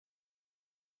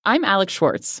I'm Alex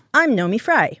Schwartz. I'm Nomi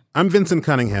Fry. I'm Vincent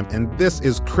Cunningham, and this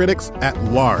is Critics at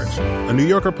Large, a New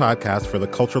Yorker podcast for the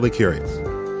culturally curious.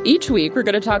 Each week, we're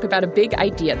going to talk about a big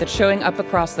idea that's showing up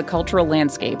across the cultural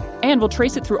landscape, and we'll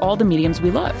trace it through all the mediums we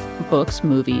love. Books,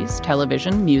 movies,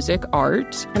 television, music,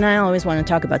 art. And I always want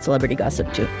to talk about celebrity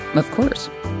gossip, too. Of course.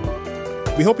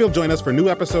 We hope you'll join us for new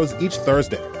episodes each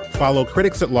Thursday. Follow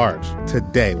Critics at Large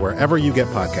today, wherever you get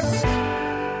podcasts.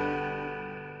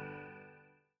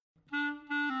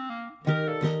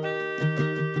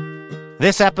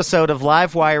 This episode of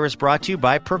Livewire is brought to you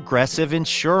by Progressive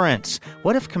Insurance.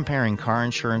 What if comparing car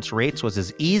insurance rates was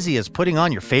as easy as putting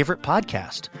on your favorite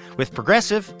podcast? With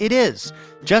Progressive, it is.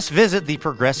 Just visit the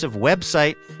Progressive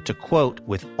website to quote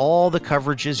with all the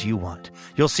coverages you want.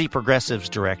 You'll see Progressive's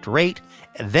direct rate,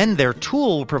 and then their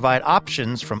tool will provide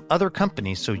options from other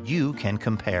companies so you can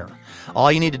compare.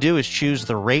 All you need to do is choose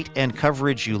the rate and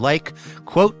coverage you like.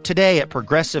 Quote today at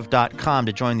Progressive.com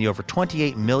to join the over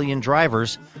 28 million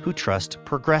drivers who trust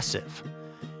Progressive.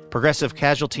 Progressive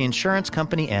Casualty Insurance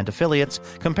Company and affiliates.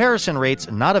 Comparison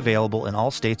rates not available in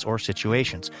all states or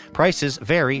situations. Prices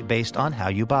vary based on how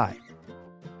you buy.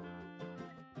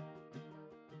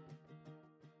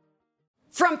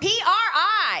 From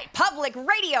PRI, Public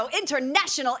Radio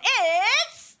International,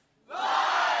 it's...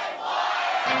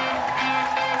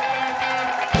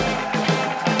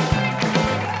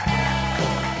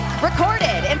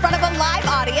 Recorded in front of a live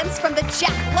audience from the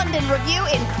Jack London Review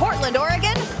in Portland,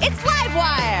 Oregon, it's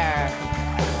Livewire.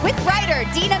 With writer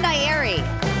Dina Nayeri,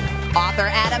 author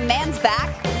Adam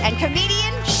Mansbach, and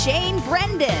comedian Shane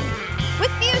Brendan.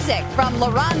 With music from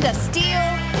LaRonda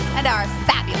Steele and our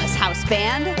fabulous house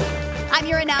band. I'm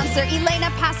your announcer,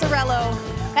 Elena Passarello.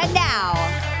 And now,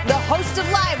 the host of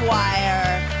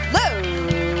Livewire, Luke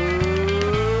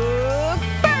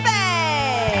Burbank.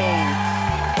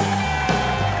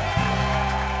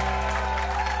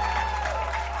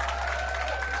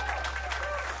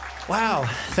 Wow.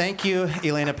 Thank you,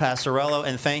 Elena Passarello,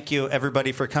 and thank you,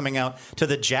 everybody, for coming out to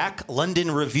the Jack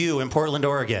London Review in Portland,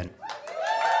 Oregon.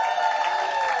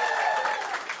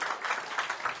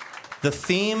 The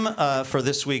theme for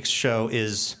this week's show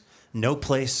is No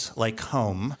Place Like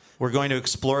Home. We're going to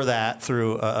explore that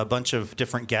through a bunch of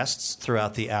different guests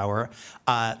throughout the hour.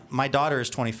 My daughter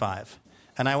is 25,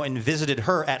 and I went and visited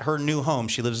her at her new home.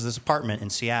 She lives in this apartment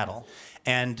in Seattle.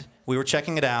 And we were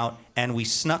checking it out, and we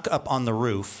snuck up on the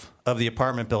roof of the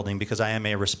apartment building because I am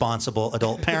a responsible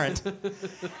adult parent.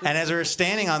 And as we were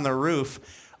standing on the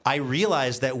roof, I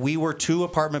realized that we were 2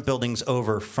 apartment buildings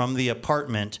over from the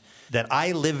apartment that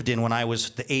I lived in when I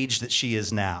was the age that she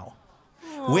is now.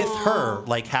 Aww. With her,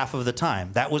 like, half of the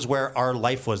time. That was where our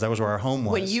life was. That was where our home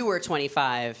was. When you were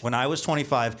 25. When I was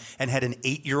 25 and had an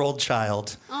 8-year-old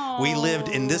child. Aww. We lived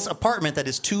in this apartment that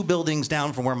is 2 buildings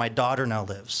down from where my daughter now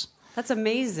lives. That's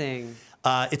amazing.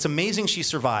 It's amazing she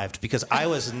survived because I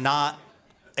was not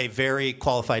a very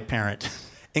qualified parent,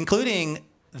 including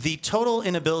the total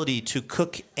inability to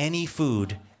cook any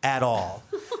food at all.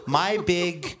 My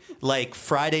big, like,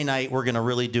 Friday night, we're going to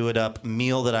really do it up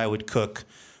meal that I would cook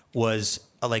was,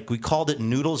 like, we called it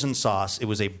noodles and sauce. It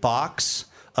was a box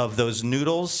of those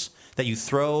noodles that you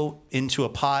throw into a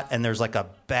pot, and there's, like, a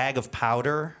bag of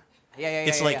powder.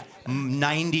 It's like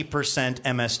 90%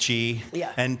 MSG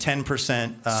and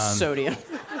 10% sodium.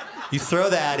 You throw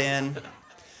that in.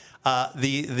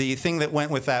 The thing that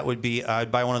went with that would be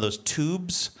I'd buy one of those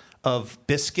tubes of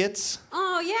biscuits.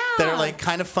 Oh, yeah. That are, like,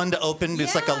 kind of fun to open. Yeah.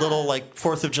 It's like a little, like,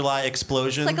 4th of July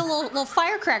explosion. It's like a little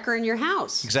firecracker in your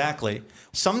house. Exactly.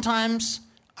 Sometimes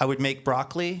I would make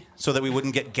broccoli so that we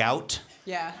wouldn't get gout.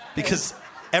 Yeah. Because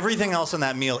everything else in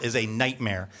that meal is a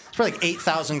nightmare. It's probably like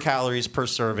 8,000 calories per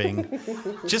serving.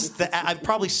 I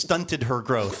probably stunted her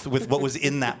growth with what was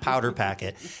in that powder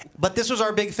packet. But this was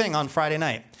our big thing on Friday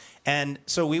night. And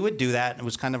so we would do that. And it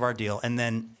was kind of our deal. And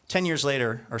then 10 years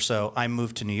later or so, I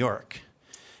moved to New York.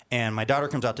 And my daughter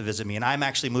comes out to visit me. And I'm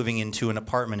actually moving into an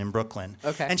apartment in Brooklyn.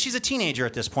 Okay. And she's a teenager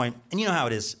at this point. And you know how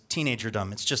it is,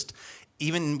 teenagerdom. It's just,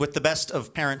 even with the best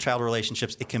of parent-child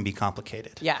relationships, it can be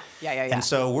complicated. Yeah. And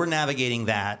so we're navigating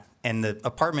that. And the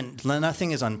apartment,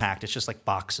 nothing is unpacked. It's just like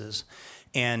boxes.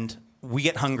 And we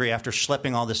get hungry after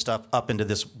schlepping all this stuff up into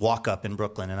this walk-up in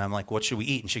Brooklyn. And I'm like, what should we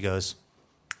eat? And she goes,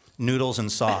 noodles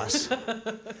and sauce.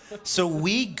 So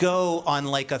we go on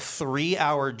like a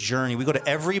 3-hour journey. We go to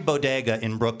every bodega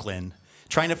in Brooklyn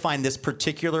trying to find this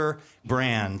particular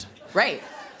brand. Right.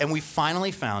 And we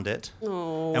finally found it.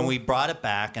 Aww. And we brought it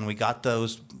back, and we got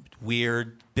those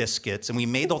weird biscuits, and we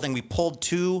made the whole thing. We pulled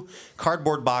 2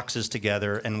 cardboard boxes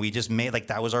together, and we just made, like,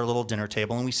 that was our little dinner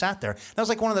table, and we sat there. That was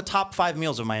like one of the top 5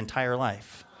 meals of my entire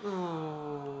life.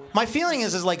 My feeling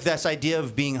is like this idea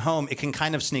of being home, it can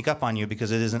kind of sneak up on you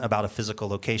because it isn't about a physical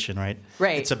location, right?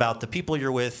 Right. It's about the people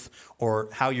you're with or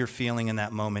how you're feeling in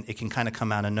that moment. It can kind of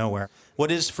come out of nowhere. What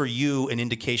is for you an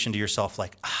indication to yourself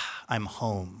like, I'm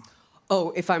home?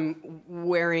 Oh, if I'm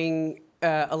wearing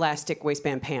elastic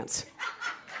waistband pants.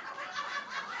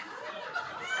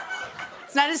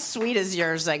 It's not as sweet as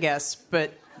yours, I guess,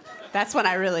 but that's when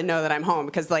I really know that I'm home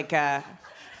because like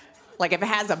if it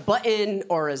has a button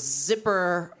or a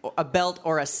zipper, a belt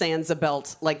or a Sansa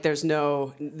belt, like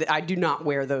I do not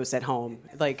wear those at home.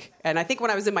 Like, and I think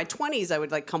when I was in my 20s, I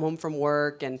would like come home from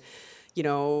work and, you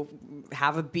know,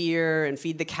 have a beer and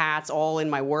feed the cats all in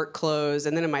my work clothes.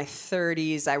 And then in my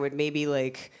 30s, I would maybe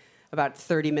like about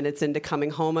 30 minutes into coming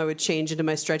home, I would change into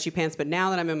my stretchy pants. But now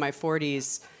that I'm in my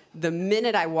 40s, the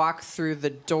minute I walk through the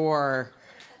door,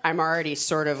 I'm already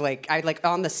sort of like,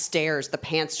 on the stairs, the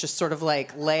pants just sort of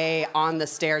like lay on the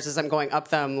stairs as I'm going up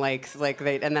them,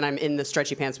 and then I'm in the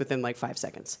stretchy pants within like 5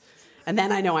 seconds. And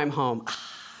then I know I'm home.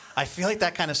 I feel like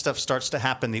that kind of stuff starts to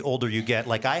happen the older you get.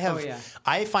 Like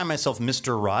I find myself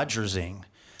Mr. Rogersing.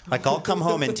 Like I'll come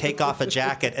home and take off a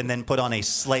jacket and then put on a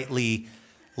slightly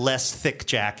less thick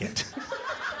jacket.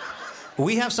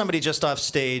 We have somebody just off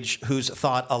stage who's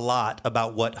thought a lot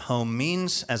about what home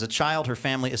means. As a child, her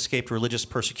family escaped religious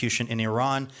persecution in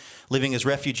Iran, living as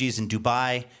refugees in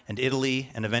Dubai and Italy,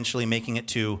 and eventually making it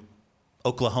to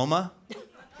Oklahoma.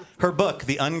 Her book,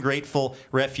 The Ungrateful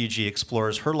Refugee,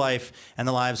 explores her life and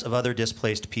the lives of other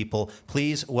displaced people.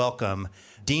 Please welcome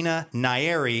Dina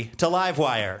Nayeri to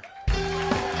Livewire.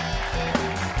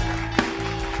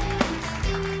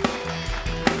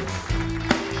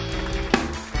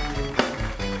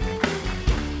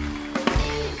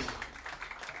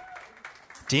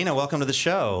 Dina, welcome to the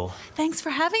show. Thanks for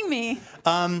having me.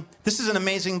 This is an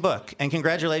amazing book, and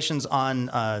congratulations on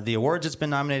the awards it's been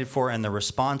nominated for and the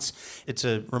response. It's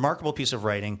a remarkable piece of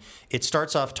writing. It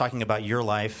starts off talking about your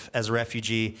life as a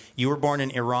refugee. You were born in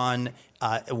Iran.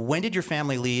 When did your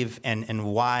family leave, and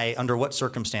why, under what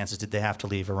circumstances did they have to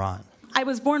leave Iran? I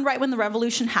was born right when the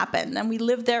revolution happened, and we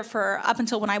lived there for up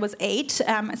until when I was 8.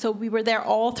 So we were there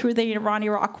all through the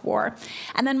Iran-Iraq War.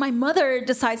 And then my mother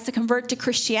decides to convert to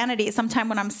Christianity sometime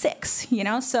when I'm 6, you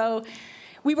know? So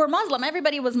we were Muslim.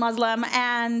 Everybody was Muslim,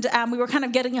 and we were kind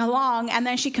of getting along. And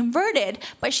then she converted,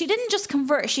 but she didn't just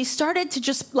convert. She started to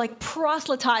just like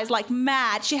proselytize like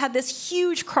mad. She had this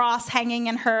huge cross hanging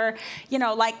in her, you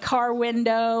know, like car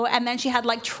window, and then she had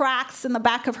like tracts in the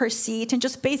back of her seat, and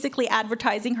just basically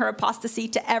advertising her apostasy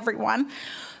to everyone.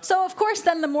 So, of course,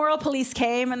 then the moral police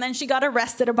came, and then she got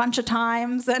arrested a bunch of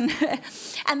times. And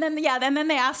then they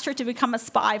asked her to become a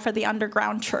spy for the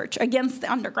underground church, against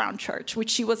the underground church, which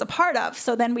she was a part of.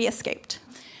 So then we escaped.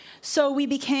 So we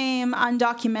became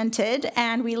undocumented,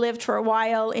 and we lived for a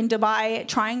while in Dubai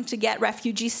trying to get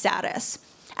refugee status.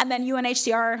 And then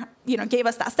UNHCR, gave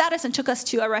us that status and took us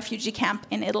to a refugee camp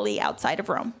in Italy outside of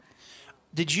Rome.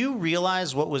 Did you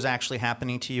realize what was actually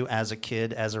happening to you as a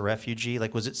kid, as a refugee?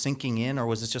 Like, was it sinking in, or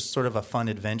was it just sort of a fun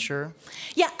adventure?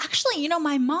 Yeah, actually,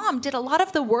 my mom did a lot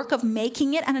of the work of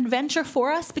making it an adventure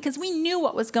for us because we knew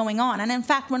what was going on. And in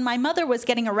fact, when my mother was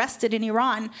getting arrested in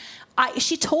Iran,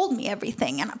 she told me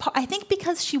everything. And I think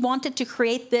because she wanted to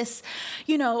create this,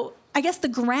 I guess the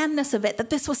grandness of it, that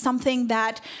this was something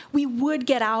that we would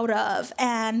get out of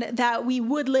and that we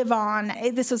would live on.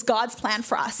 This was God's plan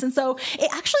for us. And so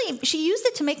she used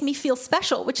it to make me feel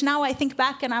special, which now I think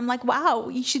back and I'm like,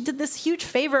 wow, she did this huge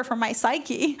favor for my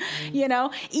psyche.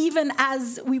 Even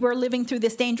as we were living through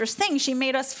this dangerous thing, she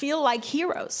made us feel like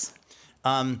heroes.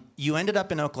 You ended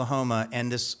up in Oklahoma,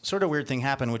 and this sort of weird thing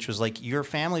happened, which was like your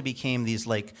family became these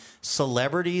like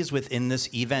celebrities within this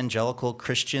evangelical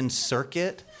Christian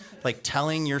circuit, like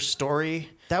telling your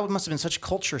story. That must have been such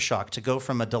culture shock to go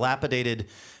from a dilapidated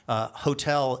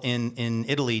hotel in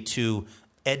Italy to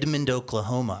Edmond,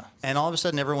 Oklahoma. And all of a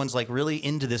sudden, everyone's like really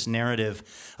into this narrative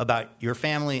about your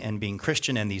family and being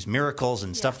Christian and these miracles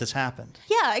and stuff that's happened.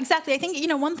 Yeah, exactly. I think,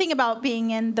 one thing about being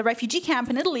in the refugee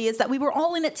camp in Italy is that we were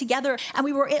all in it together, and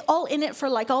we were all in it for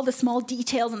like all the small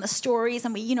details and the stories,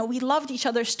 and we loved each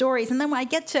other's stories. And then when I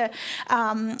get to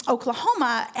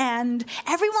Oklahoma, and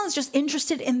everyone's just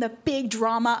interested in the big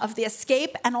drama of the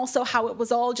escape, and also how it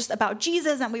was all just about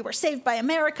Jesus, and we were saved by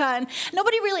America, and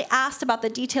nobody really asked about the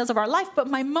details of our life. But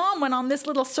my mom went on this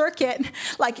little circuit,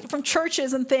 like from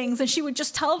churches and things, and she would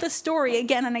just tell this story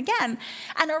again and again.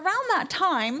 And around that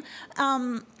time,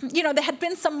 there had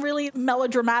been some really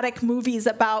melodramatic movies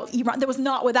about Iran. There was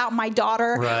Not Without My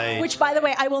Daughter, right. Which, by the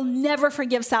way, I will never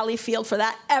forgive Sally Field for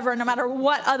that, ever, no matter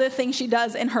what other thing she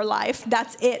does in her life.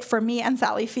 That's it for me and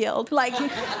Sally Field. Like,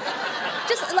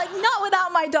 just like not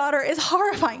without my daughter is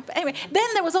horrifying. But anyway, then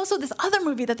there was also this other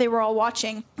movie that they were all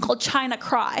watching called China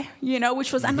Cry,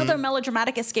 which was another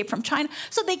melodramatic escape from China.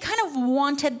 So they kind of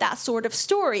wanted that sort of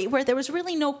story where there was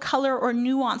really no color or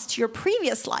nuance to your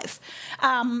previous life.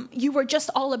 You were just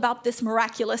all about this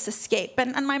miraculous escape.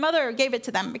 And my mother gave it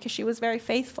to them because she was very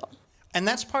faithful. And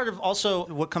that's part of also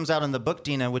what comes out in the book,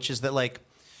 Dina, which is that like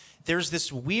there's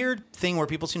this weird thing where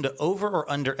people seem to over or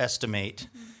underestimate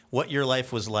what your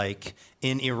life was like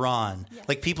in Iran. Yes.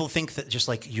 Like people think that just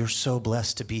like you're so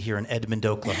blessed to be here in Edmond,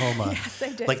 Oklahoma. Yes,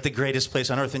 I did. Like the greatest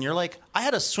place on earth. And you're like, I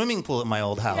had a swimming pool at my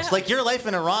old house. Yeah. Like your life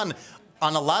in Iran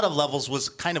on a lot of levels was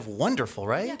kind of wonderful,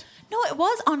 right? Yeah. No, it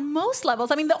was on most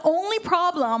levels. I mean, the only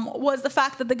problem was the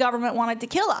fact that the government wanted to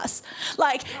kill us.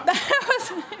 Like,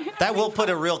 that will put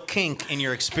a real kink in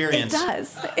your experience.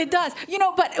 It does.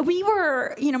 But we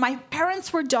were, my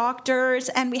parents were doctors,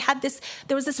 and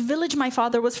there was this village my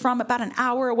father was from about an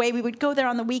hour away. We would go there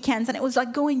on the weekends, and it was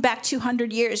like going back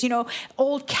 200 years,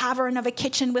 old cavern of a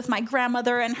kitchen with my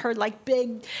grandmother and her like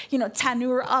big,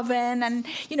 tandoor oven and,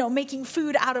 making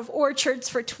food out of orchards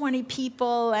for 20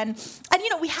 people. And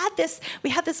we had this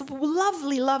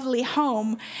lovely, lovely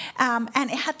home,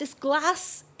 and it had this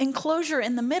glass enclosure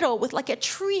in the middle with like a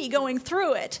tree going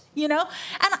through it, and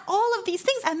all of these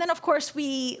things. And then, of course,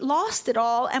 we lost it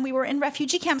all, and we were in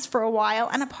refugee camps for a while,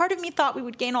 and a part of me thought we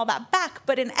would gain all that back.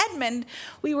 But in Edmond,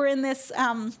 we were in this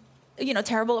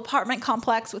terrible apartment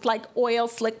complex with like oil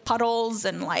slick puddles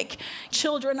and like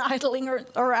children idling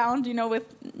around, with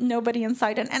nobody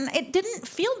inside. And it didn't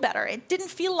feel better. It didn't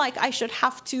feel like I should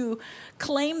have to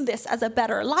claim this as a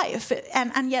better life.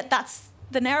 And yet that's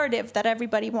the narrative that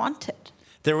everybody wanted.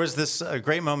 There was this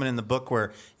great moment in the book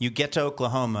where you get to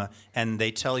Oklahoma and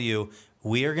they tell you,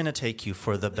 we are going to take you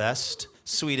for the best,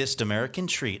 sweetest American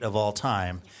treat of all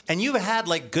time. And you've had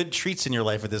like good treats in your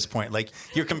life at this point. Like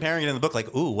you're comparing it in the book,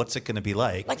 like, ooh, what's it going to be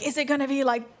like? Like, is it going to be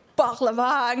like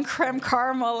baklava and creme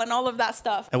caramel and all of that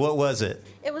stuff? And what was it?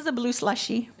 It was a blue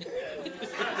slushie.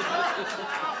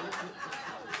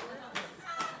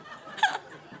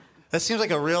 That seems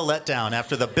like a real letdown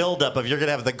after the buildup of you're going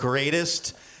to have the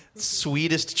greatest,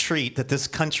 sweetest treat that this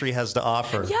country has to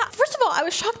offer. Yeah, first of all, I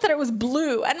was shocked that it was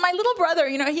blue. And my little brother,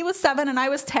 he was 7 and I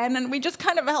was 10, and we just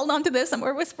kind of held on to this, and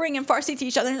we're whispering in Farsi to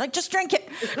each other, and like, just drink it.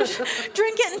 Just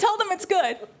drink it and tell them it's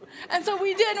good. And so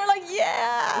we did, and we're like,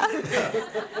 yeah.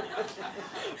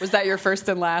 Was that your first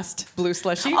and last blue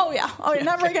slushie? Oh, yeah.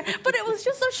 Never again. But it was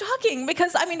just so shocking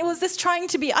because, it was this trying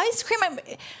to be ice cream.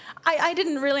 I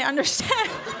didn't really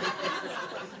understand.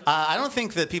 I don't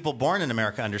think that people born in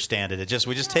America understand it.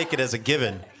 We just take it as a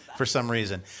given for some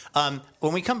reason.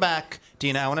 When we come back,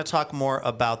 Dina, I want to talk more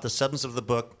about the substance of the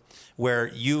book, where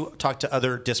you talk to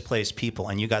other displaced people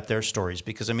and you got their stories.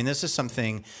 Because, this is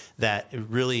something that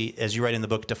really, as you write in the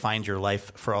book, defined your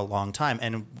life for a long time.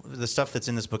 And the stuff that's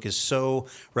in this book is so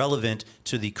relevant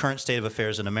to the current state of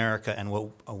affairs in America and what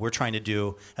we're trying to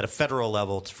do at a federal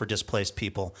level for displaced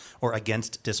people or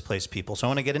against displaced people. So I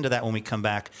want to get into that when we come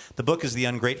back. The book is The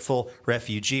Ungrateful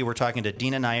Refugee. We're talking to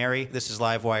Dina Nayeri. This is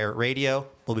Livewire Radio.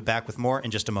 We'll be back with more in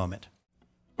just a moment.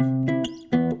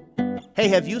 Hey,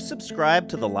 have you subscribed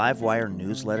to the Livewire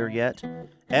newsletter yet?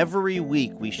 Every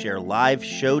week we share live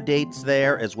show dates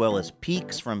there, as well as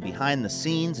peeks from behind the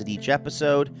scenes at each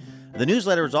episode. The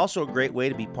newsletter is also a great way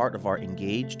to be part of our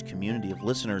engaged community of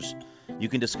listeners. You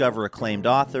can discover acclaimed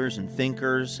authors and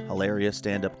thinkers, hilarious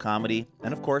stand-up comedy,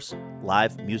 and of course,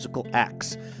 live musical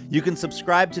acts. You can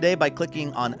subscribe today by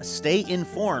clicking on Stay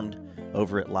Informed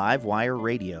over at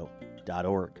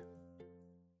livewireradio.org.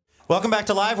 Welcome back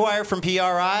to Livewire from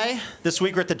PRI. This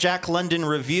week we're at the Jack London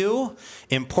Review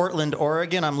in Portland,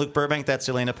 Oregon. I'm Luke Burbank. That's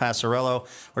Elena Passarello.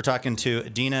 We're talking to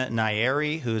Dina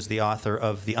Nayeri, who's the author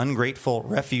of The Ungrateful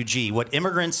Refugee, What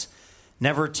Immigrants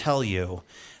Never Tell You.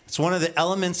 It's one of the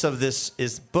elements of this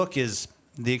book is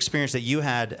the experience that you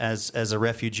had as a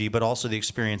refugee, but also the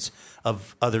experience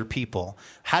of other people.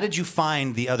 How did you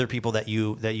find the other people that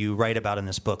you write about in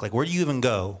this book? Like, where do you even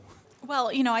go?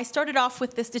 Well, I started off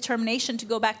with this determination to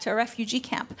go back to a refugee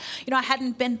camp. I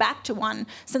hadn't been back to one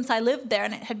since I lived there,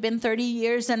 and it had been 30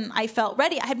 years, and I felt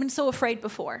ready. I had been so afraid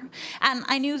before. And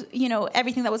I knew,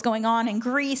 everything that was going on in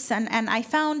Greece, and I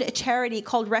found a charity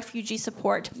called Refugee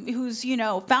Support, whose,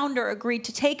 founder agreed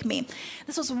to take me.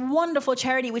 This was a wonderful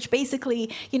charity, which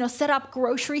basically, set up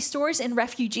grocery stores in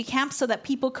refugee camps so that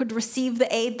people could receive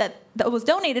the aid that was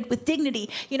donated with dignity,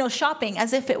 shopping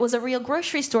as if it was a real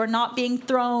grocery store, not being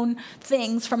thrown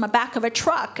things from the back of a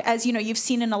truck, as you've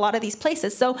seen in a lot of these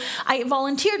places. So I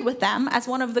volunteered with them as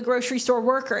one of the grocery store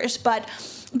workers, but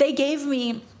they gave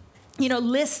me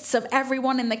lists of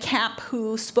everyone in the camp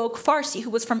who spoke Farsi, who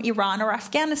was from Iran or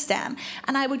Afghanistan.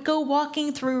 And I would go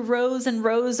walking through rows and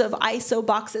rows of ISO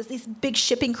boxes, these big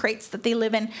shipping crates that they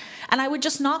live in. And I would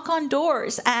just knock on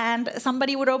doors, and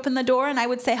somebody would open the door, and I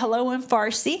would say hello in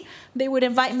Farsi. They would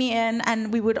invite me in,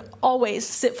 and we would always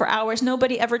sit for hours.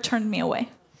 Nobody ever turned me away.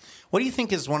 What do you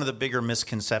think is one of the bigger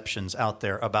misconceptions out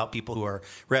there about people who are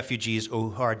refugees or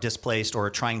who are displaced or are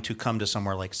trying to come to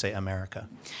somewhere like, say, America?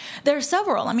 There are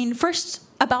several. I mean, first,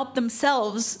 about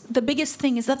themselves, the biggest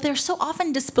thing is that they're so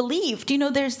often disbelieved.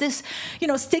 There's this,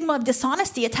 stigma of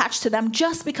dishonesty attached to them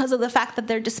just because of the fact that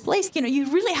they're displaced.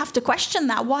 You really have to question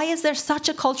that. Why is there such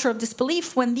a culture of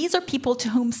disbelief when these are people to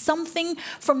whom something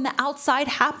from the outside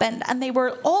happened, and they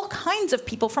were all kinds of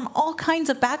people from all kinds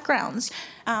of backgrounds,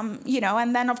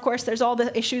 and then, of course, there's all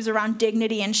the issues around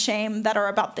dignity and shame that are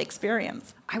about the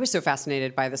experience. I was so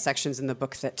fascinated by the sections in the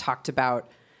book that talked about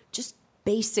just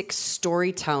basic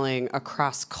storytelling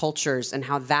across cultures and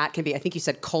how that can be, I think you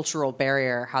said cultural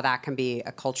barrier, how that can be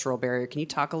a cultural barrier. Can you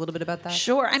talk a little bit about that?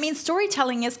 Sure. I mean,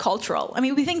 storytelling is cultural. I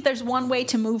mean, we think there's one way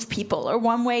to move people or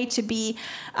one way to be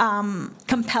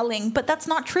compelling, but that's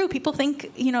not true. People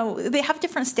think, they have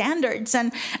different standards.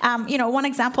 And, one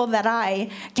example that I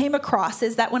came across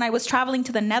is that when I was traveling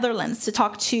to the Netherlands to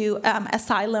talk to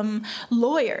asylum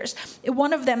lawyers,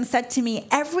 one of them said to me,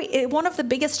 one of the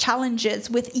biggest challenges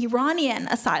with Iranian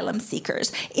asylum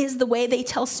seekers is the way they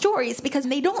tell stories, because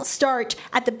they don't start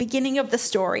at the beginning of the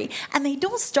story and they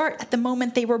don't start at the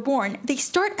moment they were born. They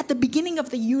start at the beginning of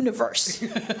the universe.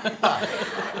 And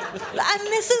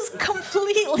this is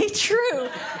completely true.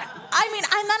 I mean,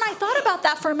 and then I thought about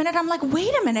that for a minute. I'm like,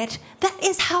 wait a minute. That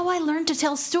is how I learned to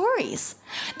tell stories.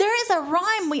 There is a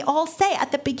rhyme we all say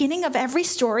at the beginning of every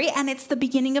story, and it's the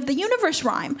beginning of the universe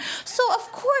rhyme. So,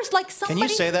 of course, like somebody... Can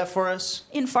you say that for us?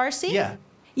 In Farsi? Yeah.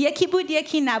 یکی بود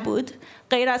یکی نبود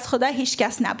غیر از خدا هیچ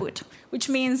کس نبود, which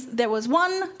means there was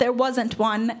one, there wasn't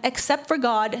one, except for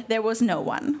God, there was no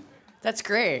one. That's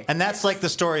great. And that's like the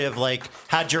story of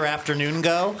how'd your afternoon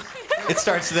go? It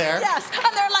starts there. Yes,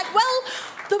 and they're like, well,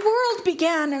 the world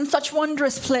began in such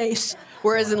wondrous place.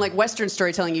 Whereas in Western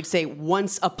storytelling, you'd say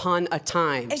once upon a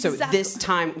time. Exactly. So this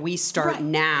time we start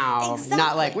now, Exactly.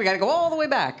 not we got to go all the way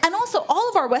back. And also all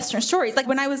of our Western stories,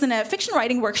 when I was in a fiction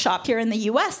writing workshop here in the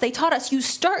US, they taught us you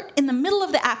start in the middle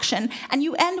of the action and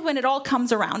you end when it all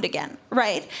comes around again,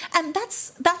 right? And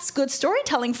that's good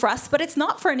storytelling for us, but it's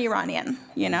not for an Iranian,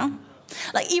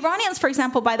 Iranians, for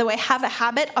example, by the way, have a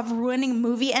habit of ruining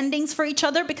movie endings for each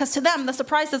other because to them, the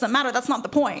surprise doesn't matter. That's not the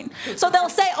point. So they'll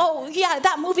say, oh, yeah,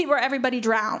 that movie where everybody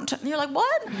drowned. And you're like,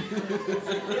 what? We're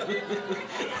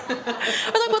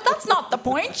like, well, that's not the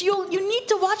point. You need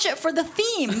to watch it for the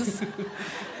themes.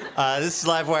 This is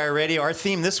Livewire Radio. Our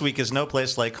theme this week is No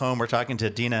Place Like Home. We're talking to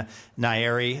Dina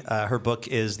Nayeri. Her book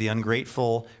is The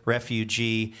Ungrateful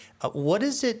Refugee. What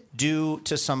does it do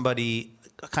to somebody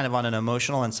kind of on an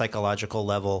emotional and psychological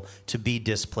level to be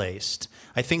displaced?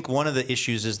 I think one of the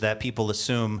issues is that people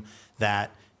assume that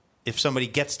if somebody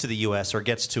gets to the U.S. or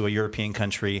gets to a European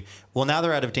country, well, now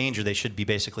they're out of danger, they should be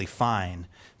basically fine.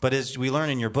 But as we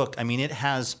learn in your book, I mean, it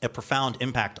has a profound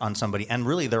impact on somebody and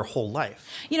really their whole life.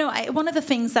 One of the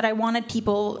things that I wanted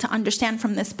people to understand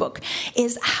from this book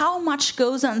is how much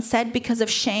goes unsaid because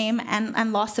of shame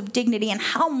and loss of dignity, and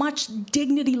how much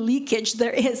dignity leakage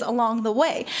there is along the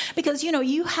way. Because,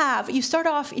 you start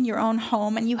off in your own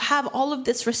home and you have all of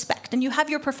this respect and you have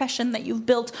your profession that you've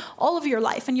built all of your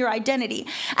life and your identity.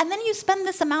 And then you spend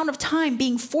this amount of time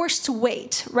being forced to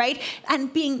wait, right?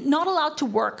 And being not allowed to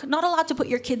work, not allowed to put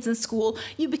your kids in school.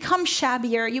 You become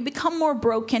shabbier, you become more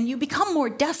broken, you become more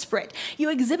desperate. You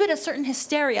exhibit a certain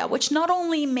hysteria, which not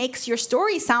only makes your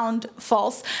story sound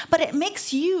false, but it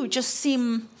makes you just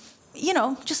seem,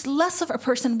 just less of a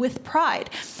person with pride.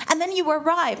 And then you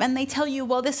arrive and they tell you,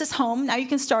 well, this is home, now you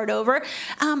can start over.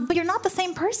 But you're not the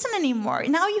same person anymore.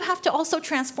 Now you have to also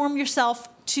transform yourself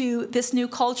to this new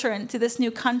culture and to this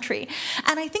new country.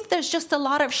 And I think there's just a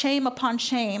lot of shame upon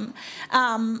shame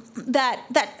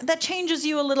that changes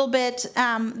you a little bit,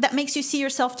 that makes you see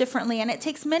yourself differently. And it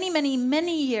takes many, many,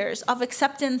 many years of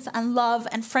acceptance and love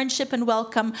and friendship and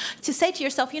welcome to say to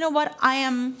yourself, you know what, I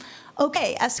am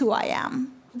okay as who I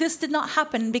am. This did not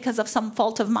happen because of some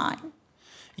fault of mine.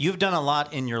 You've done a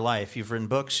lot in your life. You've written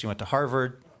books. You went to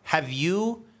Harvard. Have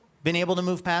you been able to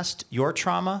move past your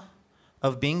trauma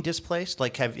of being displaced?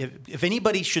 If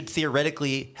anybody should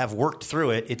theoretically have worked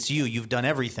through it, it's you. You've done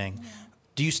everything. Yeah.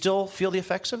 Do you still feel the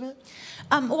effects of it?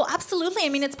 Well, absolutely. I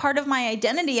mean, it's part of my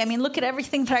identity. I mean, look at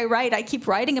everything that I write. I keep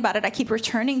writing about it. I keep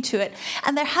returning to it.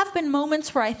 And there have been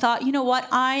moments where I thought, you know what?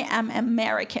 I am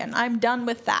American. I'm done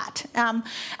with that.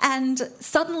 And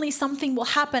suddenly something will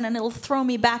happen and it'll throw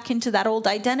me back into that old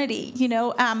identity, you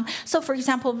know? So, for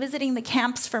example, visiting the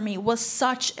camps for me was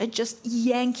such a just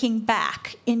yanking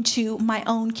back into my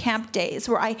own camp days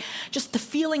where the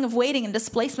feeling of waiting and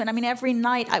displacement. I mean, every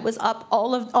night I was up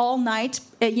all night,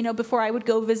 before I would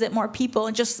go visit more people,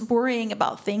 and just worrying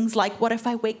about things like, what if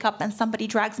I wake up and somebody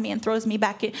drags me and throws me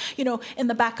back, in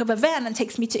the back of a van and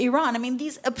takes me to Iran? I mean,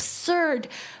 these absurd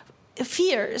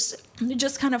fears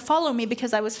just kind of follow me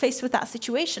because I was faced with that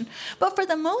situation. But for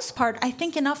the most part, I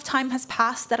think enough time has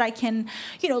passed that I can,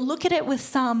 look at it with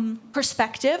some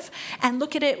perspective and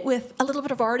look at it with a little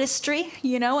bit of artistry,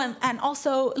 and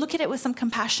also look at it with some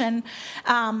compassion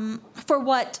for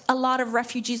what a lot of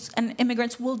refugees and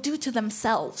immigrants will do to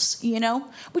themselves,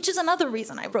 which is another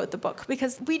reason I wrote the book,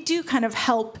 because we do kind of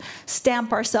help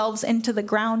stamp ourselves into the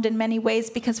ground in many ways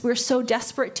because we're so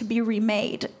desperate to be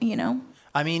remade,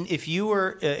 I mean, if you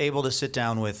were able to sit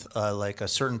down with like a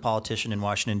certain politician in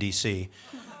Washington, D.C.,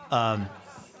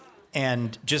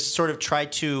 and just sort of try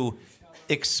to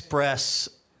express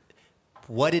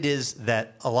what it is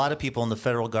that a lot of people in the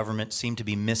federal government seem to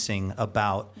be missing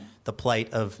about the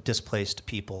plight of displaced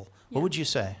people, what would you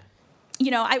say?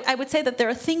 I would say that there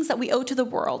are things that we owe to the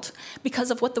world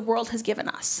because of what the world has given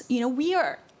us. We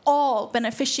are all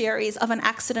beneficiaries of an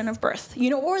accident of birth,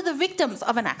 or the victims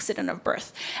of an accident of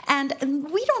birth. And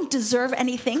we don't deserve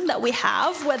anything that we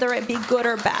have, whether it be good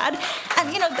or bad. And,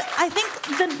 I think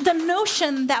the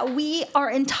notion that we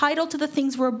are entitled to the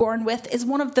things we're born with is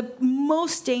one of the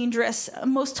most dangerous,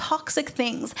 most toxic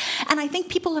things. And I think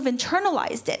people have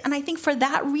internalized it. And I think for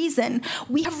that reason,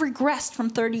 we have regressed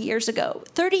from 30 years ago.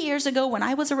 30 years ago, when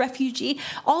I was a refugee,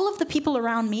 all of the people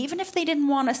around me, even if they didn't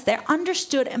want us there,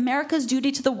 understood America's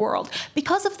duty to the world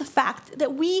because of the fact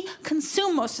that we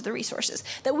consume most of the resources,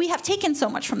 that we have taken so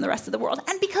much from the rest of the world,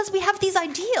 and because we have these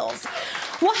ideals.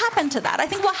 What happened to that? I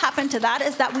think what happened to that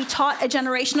is that we taught a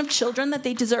generation of children that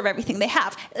they deserve everything they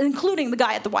have, including the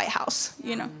guy at the White House,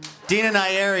 Dina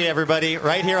Nayeri, everybody,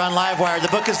 right here on Livewire. The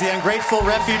book is The Ungrateful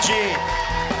Refugee.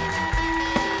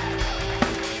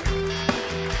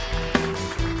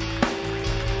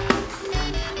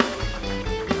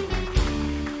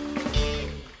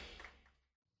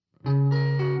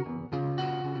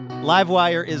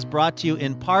 Livewire is brought to you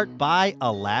in part by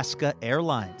Alaska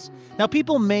Airlines. Now,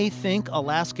 people may think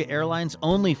Alaska Airlines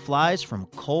only flies from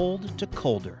cold to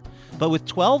colder, but with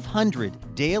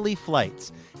 1,200 daily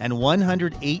flights and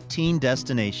 118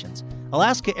 destinations,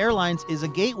 Alaska Airlines is a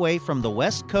gateway from the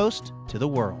West Coast to the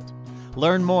world.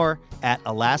 Learn more at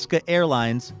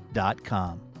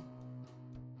alaskaairlines.com.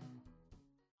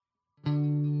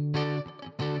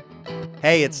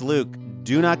 Hey, it's Luke.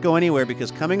 Do not go anywhere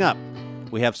because coming up,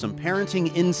 we have some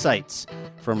parenting insights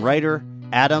from writer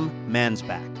Adam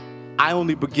Mansbach. I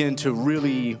only begin to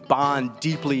really bond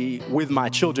deeply with my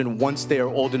children once they are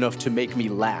old enough to make me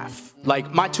laugh.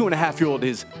 Like, my 2.5-year-old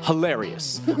is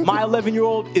hilarious. My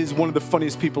 11-year-old is one of the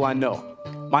funniest people I know.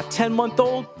 My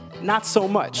 10-month-old, not so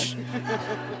much.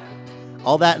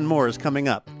 All that and more is coming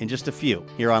up in just a few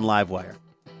here on Livewire.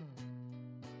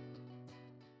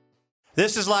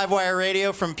 This is Livewire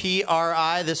Radio from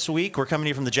PRI this week. We're coming to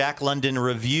you from the Jack London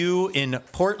Review in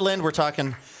Portland. We're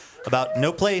talking about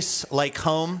No Place Like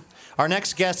Home. Our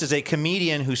next guest is a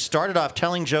comedian who started off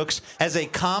telling jokes as a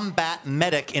combat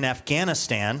medic in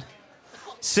Afghanistan.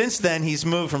 Since then, he's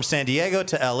moved from San Diego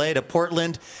to L.A. to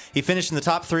Portland. He finished in the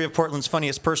top 3 of Portland's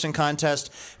Funniest Person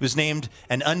contest. He was named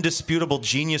an undisputable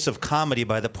genius of comedy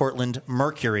by the Portland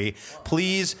Mercury.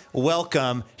 Please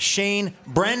welcome Shane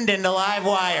Brendan to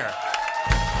Livewire.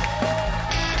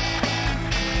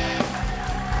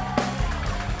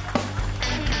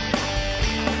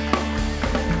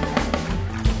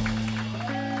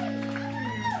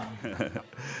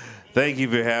 Thank you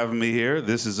for having me here.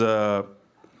 This is I'm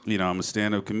a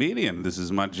stand-up comedian. This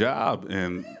is my job,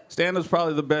 and stand-up's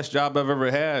probably the best job I've ever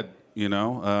had.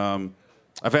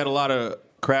 I've had a lot of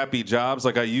crappy jobs.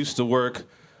 Like, I used to work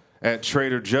at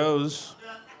Trader Joe's,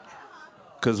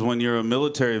 because when you're a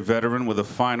military veteran with a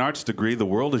fine arts degree, the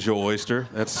world is your oyster.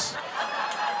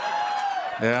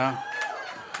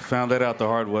 Found that out the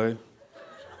hard way.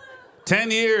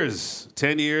 10 years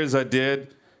I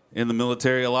did in the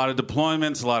military. A lot of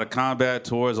deployments, a lot of combat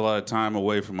tours, a lot of time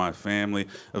away from my family.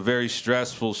 A very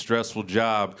stressful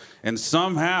job. And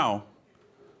somehow,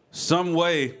 some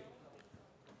way,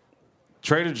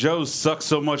 Trader Joe's sucks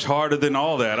so much harder than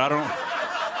all that. I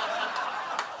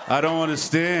don't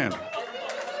understand.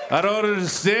 I don't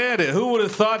understand it. Who would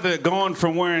have thought that going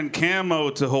from wearing camo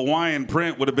to Hawaiian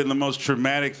print would have been the most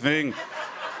traumatic thing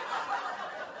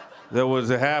that was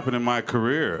to happen in my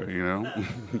career, you know?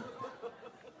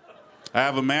 I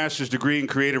have a master's degree in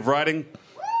creative writing.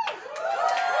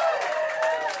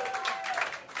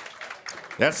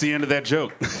 That's the end of that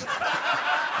joke.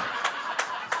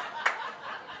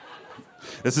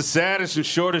 It's the saddest and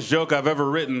shortest joke I've ever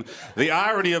written. The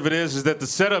irony of it is that the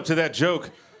setup to that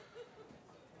joke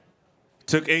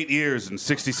took 8 years and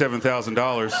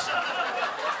 $67,000.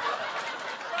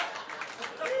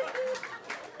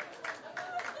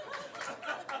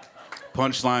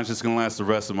 Punchline's just gonna last the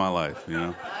rest of my life, you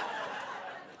know?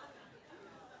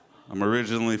 I'm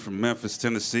originally from Memphis,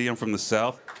 Tennessee. I'm from the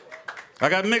South. I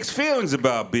got mixed feelings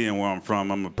about being where I'm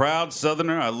from. I'm a proud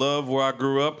Southerner. I love where I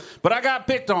grew up. But I got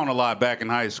picked on a lot back in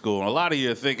high school. And a lot of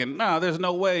you are thinking, no, there's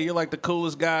no way. You're like the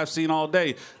coolest guy I've seen all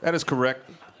day. That is correct.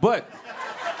 But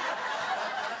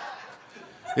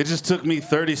it just took me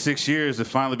 36 years to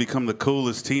finally become the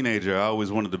coolest teenager I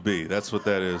always wanted to be. That's what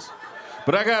that is.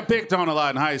 But I got picked on a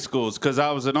lot in high schools because I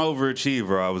was an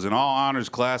overachiever. I was in all honors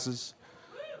classes.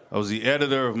 I was the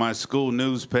editor of my school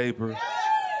newspaper.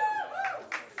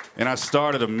 And I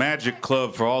started a magic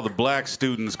club for all the black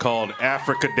students called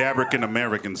Africadabrican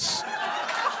Americans.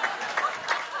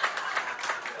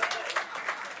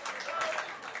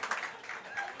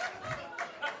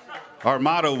 Our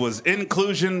motto was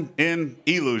inclusion in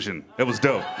illusion. It was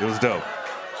dope. It was dope.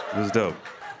 It was dope.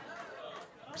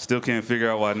 Still can't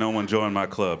figure out why no one joined my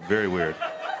club. Very weird.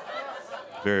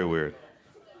 Very weird.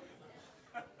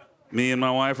 Me and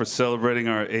my wife are celebrating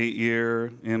our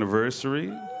 8-year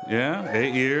anniversary. Yeah,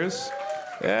 8 years.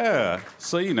 Yeah.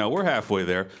 So, you know, we're halfway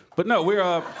there. But no, we're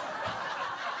I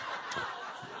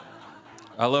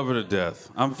love her to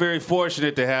death. I'm very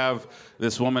fortunate to have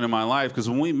this woman in my life because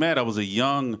when we met, I was a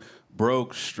young,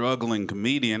 broke, struggling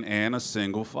comedian and a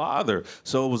single father.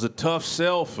 So it was a tough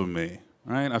sell for me,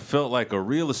 right? I felt like a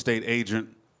real estate agent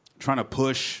trying to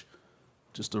push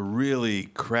just a really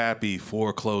crappy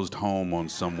foreclosed home on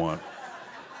someone.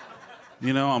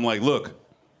 You know, I'm like, look,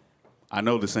 I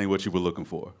know this ain't what you were looking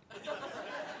for.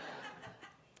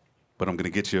 But I'm gonna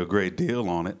get you a great deal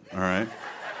on it, all right?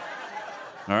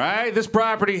 All right, this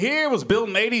property here was built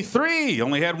in '83.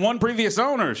 Only had one previous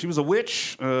owner. She was a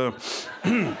witch.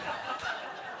 If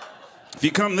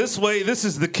you come this way, this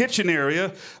is the kitchen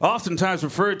area, oftentimes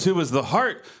referred to as the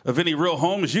heart of any real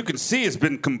home. As you can see, it's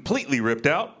been completely ripped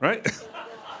out, right?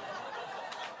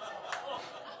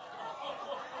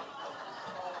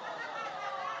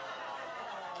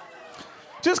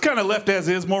 Just kind of left as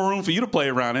is, more room for you to play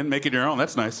around in, make it your own.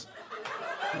 That's nice.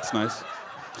 That's nice.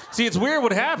 See, it's weird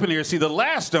what happened here. See, the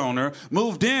last owner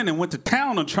moved in and went to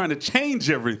town on trying to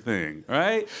change everything,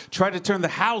 right? Tried to turn the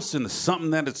house into something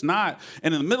that it's not.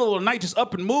 And in the middle of the night, just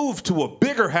up and moved to a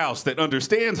bigger house that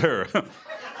understands her.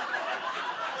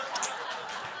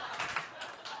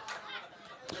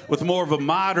 With more of a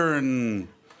modern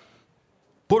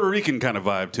Puerto Rican kind of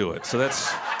vibe to it. So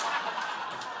that's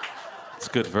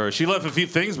good for her. She left a few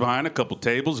things behind, a couple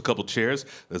tables, a couple chairs.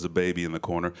 There's a baby in the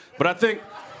corner. But I think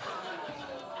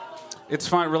it's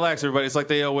fine. Relax, everybody. It's like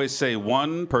they always say,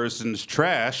 one person's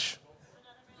trash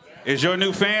is your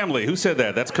new family. Who said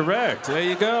that? That's correct. There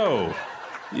you go.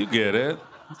 You get it.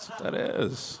 That's what that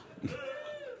is.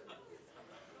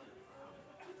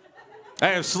 I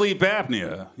have sleep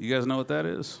apnea. You guys know what that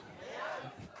is?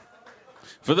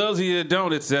 For those of you that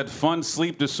don't, it's that fun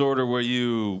sleep disorder where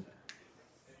you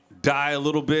die a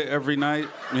little bit every night,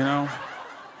 you know?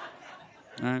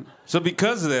 All right. So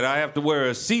because of that, I have to wear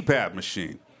a CPAP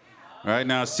machine. All right,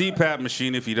 now a CPAP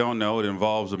machine, if you don't know, it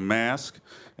involves a mask,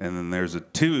 and then there's a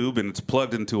tube, and it's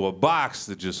plugged into a box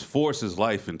that just forces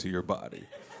life into your body.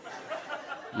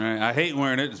 All right, I hate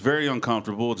wearing it. It's very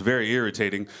uncomfortable. It's very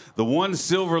irritating. The one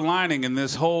silver lining in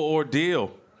this whole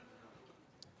ordeal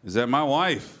is that my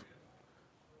wife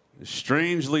is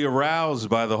strangely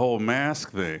aroused by the whole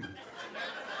mask thing.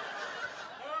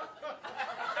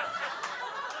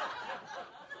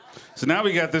 So now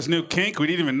we got this new kink we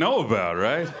didn't even know about,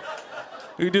 right?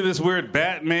 We do this weird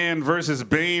Batman versus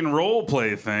Bane role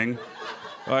play thing.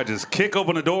 I just kick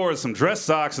open the door with some dress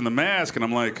socks and the mask, and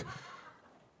I'm like,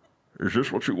 is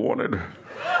this what you wanted?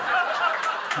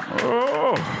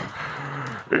 Oh,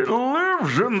 it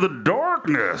lives in the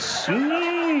darkness.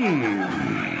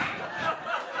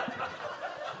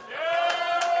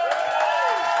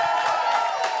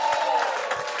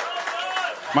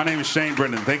 My name is Shane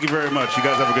Brendan. Thank you very much. You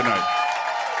guys have a good night.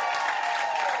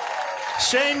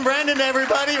 Shane Brendan,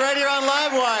 everybody, right here on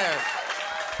Livewire.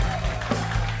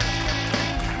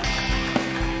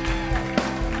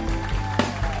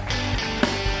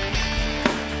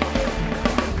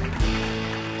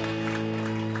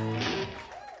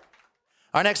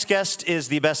 Our next guest is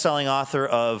the best-selling author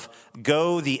of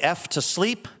Go the F to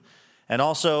Sleep, and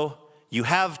also You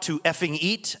Have to Effing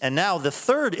Eat, and now the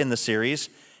third in the series,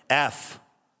 F.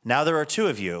 Now there are two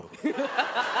of you.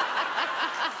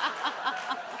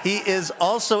 He is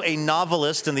also a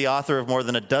novelist and the author of more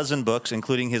than a dozen books,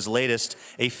 including his latest,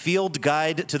 A Field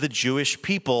Guide to the Jewish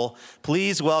People.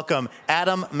 Please welcome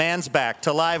Adam Mansbach to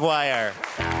Livewire.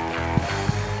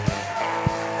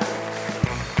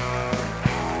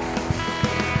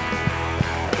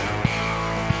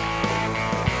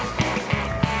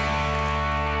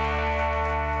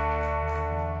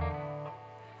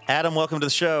 Adam, welcome to the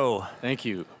show. Thank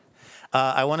you.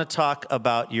 I want to talk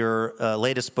about your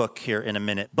latest book here in a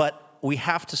minute, but we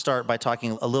have to start by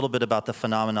talking a little bit about the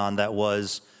phenomenon that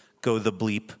was Go the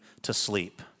Bleep to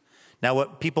Sleep. Now,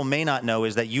 what people may not know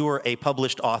is that you were a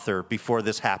published author before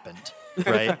this happened,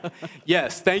 right?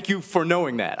 Yes, thank you for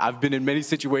knowing that. I've been in many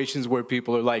situations where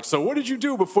people are like, so what did you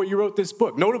do before you wrote this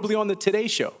book? Notably on the Today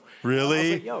Show. Really? I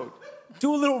was like, yo,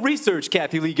 do a little research,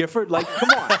 Kathy Lee Gifford. Like, come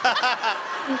on.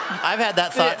 I've had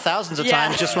that thought thousands of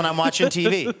times just when I'm watching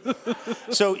TV.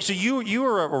 So you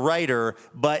were a writer,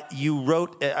 but you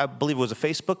wrote, I believe it was a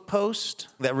Facebook post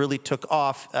that really took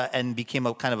off and became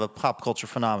a kind of a pop culture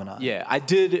phenomenon. Yeah, I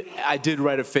did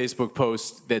write a Facebook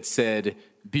post that said,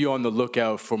 be on the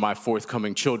lookout for my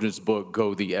forthcoming children's book,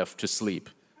 Go the F to Sleep.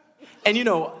 And, you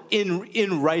know,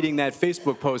 in writing that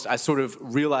Facebook post, I sort of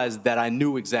realized that I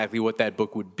knew exactly what that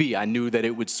book would be. I knew that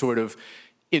it would sort of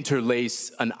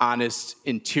interlace an honest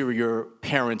interior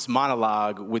parent's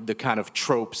monologue with the kind of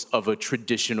tropes of a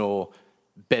traditional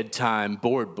bedtime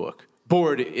board book.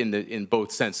 Bored in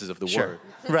both senses of the word.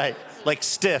 Right, like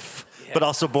stiff, but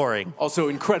also boring. Also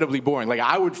incredibly boring. Like,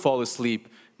 I would fall asleep,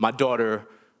 my daughter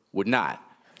would not.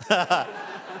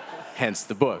 Hence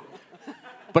the book.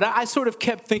 But I sort of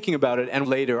kept thinking about it, and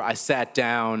later I sat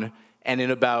down and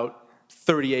in about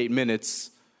 38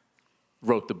 minutes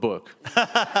wrote the book.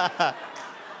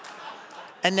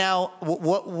 And now,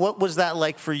 what was that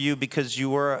like for you? Because you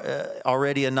were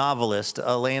already a novelist.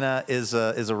 Elena is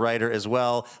a writer as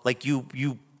well. Like you,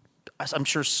 I'm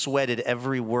sure, sweated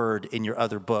every word in your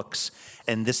other books,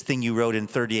 and this thing you wrote in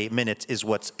 38 minutes is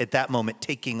what's at that moment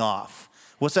taking off.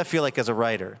 What's that feel like as a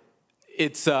writer?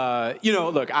 It's, you know,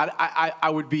 look, I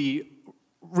would be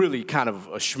really kind of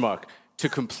a schmuck to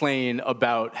complain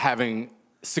about having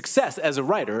success as a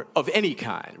writer of any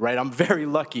kind, right? I'm very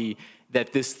lucky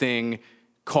that this thing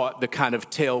caught the kind of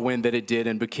tailwind that it did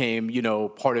and became, you know,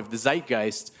 part of the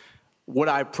zeitgeist. Would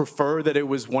I prefer that it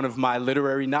was one of my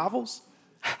literary novels?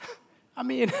 I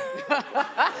mean,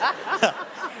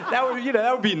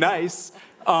 that would be nice.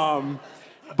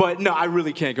 But no, I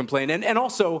really can't complain. And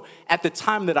also, at the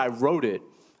time that I wrote it,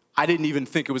 I didn't even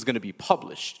think it was going to be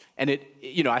published. And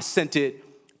I sent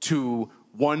it to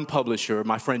one publisher,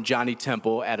 my friend Johnny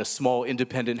Temple, at a small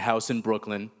independent house in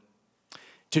Brooklyn.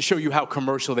 To show you how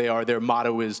commercial they are, their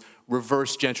motto is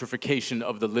reverse gentrification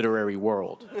of the literary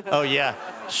world. Oh, yeah,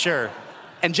 sure.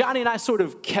 And Johnny and I sort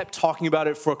of kept talking about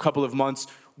it for a couple of months.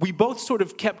 We both sort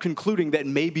of kept concluding that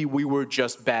maybe we were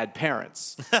just bad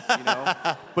parents, you know?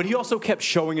 But he also kept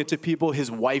showing it to people.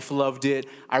 His wife loved it.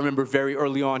 I remember very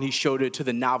early on he showed it to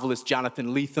the novelist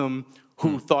Jonathan Lethem,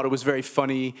 who thought it was very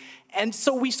funny. And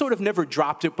so we sort of never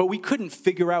dropped it, but we couldn't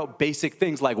figure out basic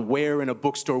things like where in a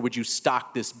bookstore would you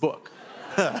stock this book?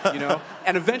 You know?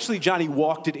 And eventually Johnny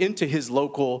walked it into his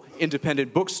local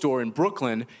independent bookstore in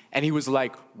Brooklyn, and he was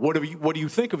like, what do you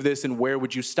think of this, and where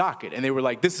would you stock it? And they were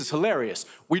like, this is hilarious.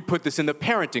 We'd put this in the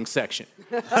parenting section.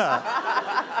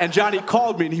 And Johnny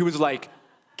called me, and he was like,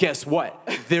 guess what?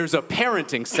 There's a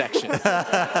parenting section.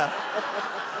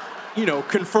 You know,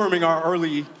 confirming our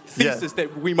early thesis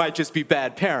that we might just be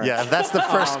bad parents. Yeah, if that's the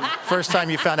first time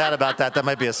you found out about that, that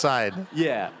might be a sign.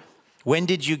 Yeah. When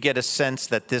did you get a sense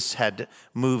that this had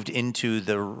moved into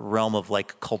the realm of,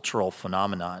 like, cultural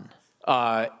phenomenon?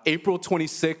 April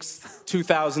 26th,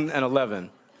 2011.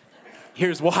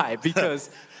 Here's why. Because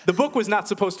the book was not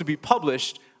supposed to be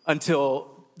published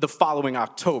until the following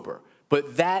October.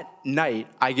 But that night,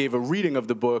 I gave a reading of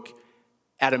the book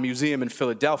at a museum in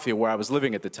Philadelphia where I was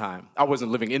living at the time. I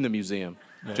wasn't living in the museum,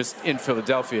 just in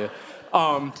Philadelphia,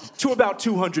 to about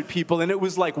 200 people, and it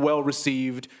was, like,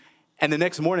 well-received. And the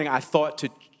next morning, I thought to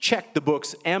check the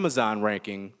book's Amazon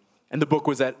ranking, and the book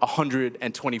was at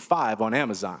 125 on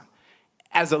Amazon.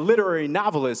 As a literary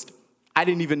novelist, I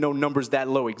didn't even know numbers that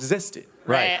low existed.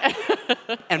 Right.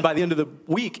 And by the end of the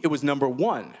week, it was number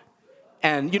 1.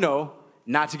 And, you know,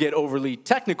 not to get overly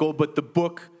technical, but the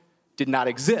book did not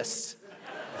exist.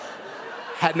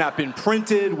 Had not been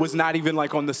printed, was not even,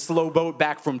 like, on the slow boat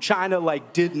back from China,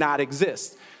 like, did not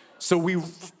exist. So we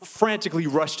frantically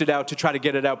rushed it out to try to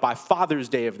get it out by Father's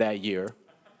Day of that year,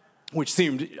 which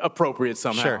seemed appropriate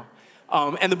somehow. Sure.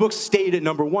 And the book stayed at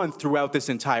 #1 throughout this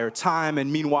entire time.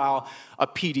 And meanwhile, a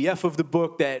PDF of the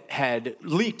book that had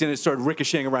leaked and it started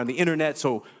ricocheting around the internet.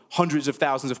 So hundreds of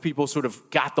thousands of people sort of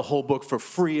got the whole book for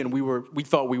free, and we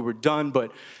thought we were done.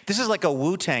 But this is like a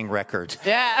Wu-Tang record.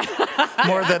 Yeah.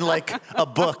 More than like a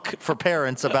book for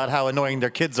parents about how annoying their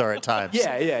kids are at times.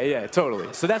 Yeah, totally.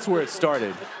 So that's where it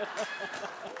started.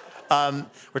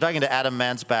 We're talking to Adam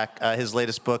Mansbach. His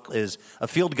latest book is A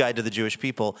Field Guide to the Jewish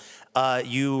People.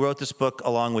 You wrote this book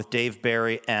along with Dave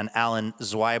Barry and Alan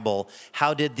Zweibel.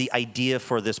 How did the idea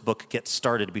for this book get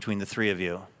started between the three of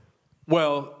you?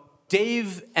 Well,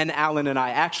 Dave and Alan and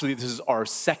I, actually, this is our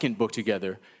second book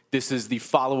together. This is the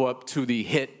follow-up to the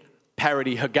hit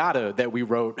parody Haggadah that we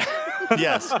wrote.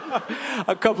 Yes.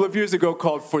 A couple of years ago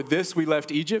called For This We Left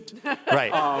Egypt.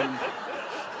 Right.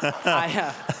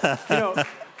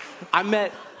 I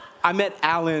met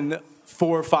Alan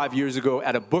 4 or 5 years ago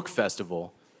at a book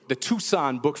festival, the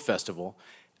Tucson Book Festival,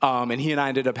 and he and I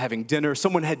ended up having dinner.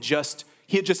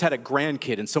 He had just had a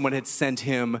grandkid, and someone had sent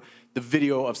him the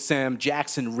video of Sam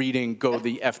Jackson reading Go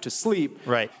the F to Sleep.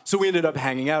 Right. So we ended up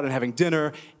hanging out and having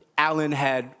dinner. Alan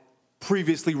had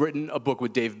previously written a book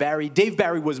with Dave Barry. Dave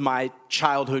Barry was my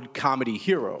childhood comedy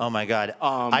hero. Oh, my God.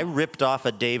 I ripped off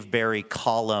a Dave Barry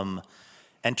column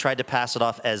and tried to pass it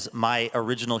off as my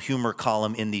original humor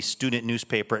column in the student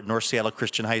newspaper at North Seattle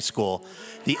Christian High School.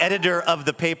 The editor of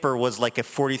the paper was like a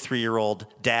 43-year-old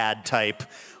dad type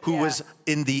who was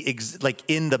in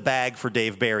the bag for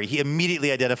Dave Barry. He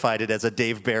immediately identified it as a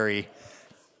Dave Barry.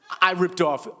 I ripped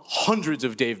off hundreds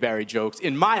of Dave Barry jokes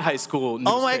in my high school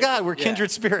newspaper. Oh my God, we're kindred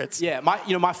spirits. Yeah,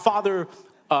 my father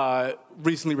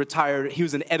recently retired. He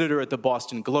was an editor at the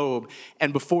Boston Globe,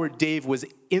 and before Dave was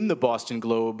in the Boston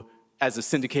Globe as a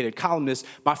syndicated columnist,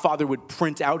 my father would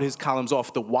print out his columns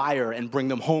off the wire and bring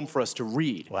them home for us to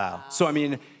read. Wow. So I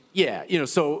mean,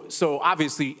 so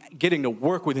obviously getting to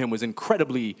work with him was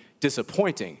incredibly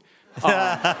disappointing.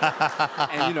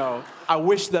 And I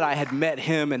wish that I had met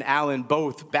him and Alan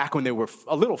both back when they were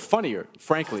a little funnier,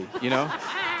 frankly,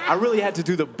 I really had to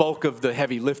do the bulk of the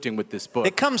heavy lifting with this book.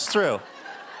 It comes through.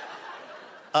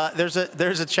 There's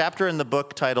a chapter in the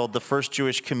book titled The First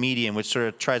Jewish Comedian, which sort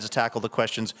of tries to tackle the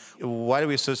questions, why do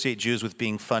we associate Jews with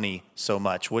being funny so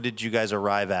much? What did you guys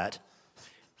arrive at?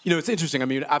 It's interesting. I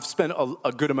mean, I've spent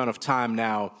a good amount of time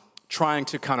now trying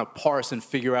to kind of parse and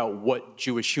figure out what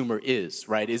Jewish humor is,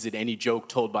 right? Is it any joke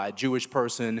told by a Jewish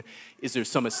person? Is there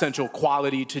some essential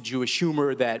quality to Jewish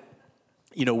humor that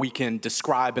we can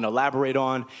describe and elaborate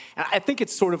on? And I think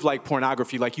it's sort of like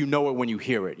pornography, like it when you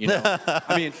hear it,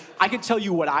 I mean, I can tell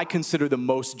you what I consider the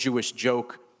most Jewish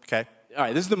joke. Okay. All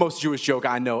right, this is the most Jewish joke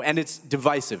I know, and it's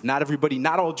divisive.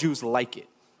 Not all Jews like it.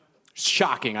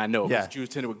 Shocking, I know, because Jews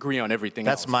tend to agree on everything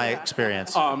else. That's my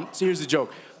experience. So here's the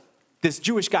joke. This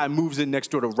Jewish guy moves in next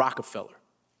door to Rockefeller,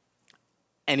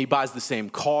 and he buys the same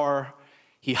car.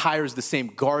 He hires the same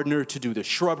gardener to do the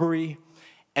shrubbery,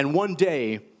 and one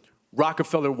day,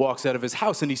 Rockefeller walks out of his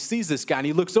house and he sees this guy and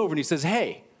he looks over and he says,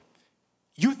 "Hey,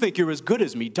 you think you're as good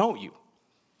as me, don't you?"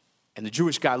 And the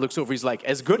Jewish guy looks over, he's like,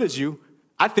 "As good as you?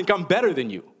 I think I'm better than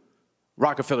you."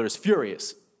 Rockefeller is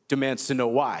furious, demands to know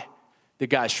why. The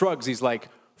guy shrugs, he's like,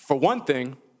 "For one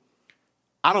thing,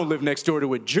 I don't live next door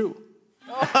to a Jew."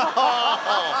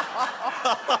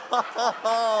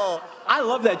 I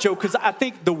love that joke because I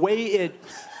think the way it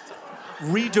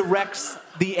redirects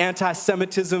the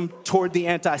anti-Semitism toward the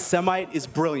anti-Semite is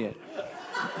brilliant.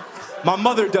 My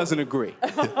mother doesn't agree.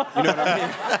 You know what I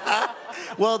mean?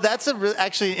 Well, that's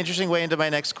actually an interesting way into my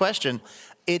next question.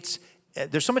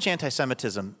 There's so much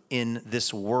anti-Semitism in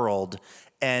this world,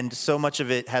 and so much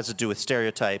of it has to do with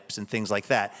stereotypes and things like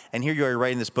that. And here you are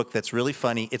writing this book that's really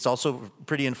funny. It's also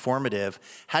pretty informative.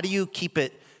 How do you keep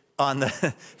it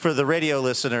for the radio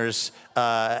listeners?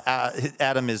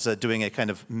 Adam is doing a kind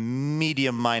of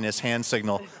medium minus hand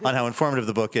signal on how informative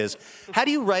the book is. How do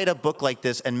you write a book like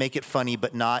this and make it funny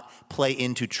but not play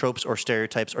into tropes or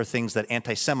stereotypes or things that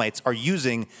anti-Semites are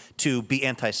using to be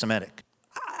anti-Semitic?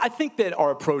 I think that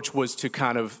our approach was to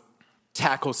kind of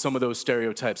tackle some of those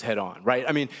stereotypes head on, right?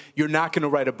 I mean, you're not going to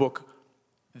write a book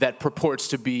that purports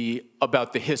to be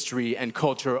about the history and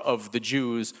culture of the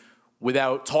Jews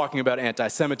without talking about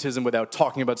anti-Semitism, without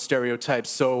talking about stereotypes.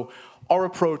 So our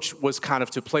approach was kind of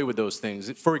to play with those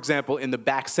things. For example, in the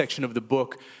back section of the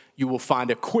book, you will find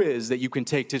a quiz that you can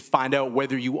take to find out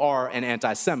whether you are an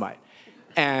anti-Semite.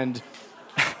 And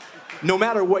no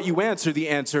matter what you answer, the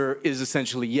answer is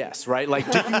essentially yes, right? Like,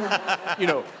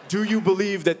 do you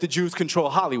believe that the Jews control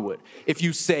Hollywood? If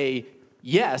you say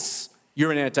yes,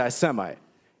 you're an anti-Semite.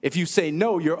 If you say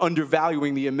no, you're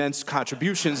undervaluing the immense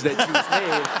contributions that Jews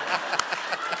made.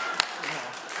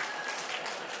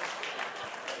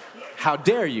 How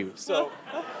dare you? So.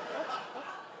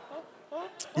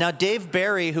 Now, Dave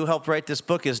Barry, who helped write this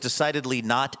book, is decidedly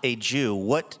not a Jew.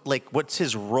 What's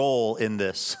his role in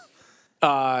this?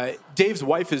 Dave's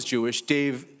wife is Jewish.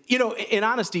 Dave, in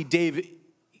honesty, Dave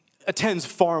attends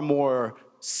far more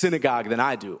synagogue than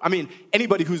I do. I mean,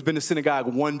 anybody who's been to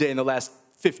synagogue one day in the last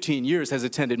 15 years has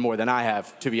attended more than I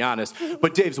have, to be honest.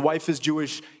 But Dave's wife is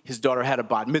Jewish. His daughter had a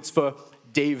bat mitzvah.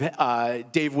 Dave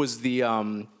was the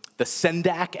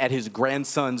sendak at his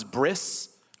grandson's bris.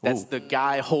 That's the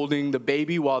guy holding the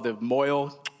baby while the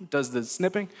mohel does the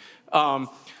snipping.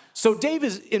 So Dave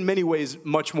is, in many ways,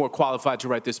 much more qualified to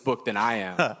write this book than I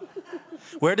am.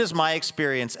 Where does my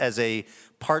experience as a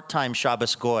part-time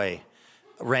Shabbos goy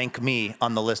rank me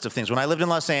on the list of things? When I lived in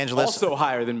Los Angeles, also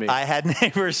higher than me. I had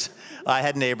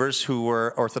neighbors who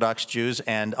were Orthodox Jews,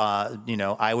 and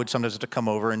I would sometimes have to come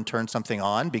over and turn something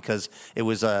on because it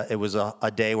was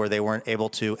a day where they weren't able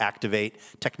to activate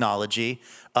technology.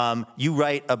 You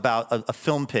write about a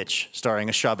film pitch starring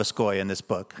a Shabbos goy in this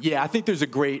book. Yeah, I think there's a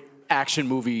great action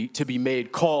movie to be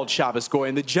made called Shabbos goy,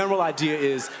 and the general idea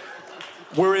is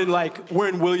we're in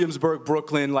Williamsburg,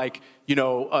 Brooklyn,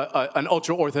 an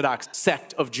ultra-Orthodox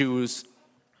sect of Jews.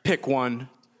 Pick one.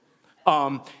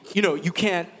 You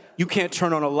can't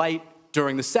turn on a light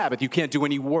during the Sabbath. You can't do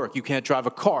any work. You can't drive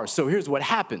a car. So here's what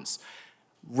happens.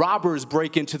 Robbers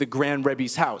break into the Grand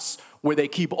Rebbe's house where they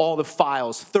keep all the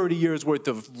files, 30 years worth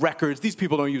of records. These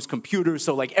people don't use computers,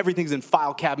 so everything's in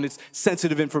file cabinets,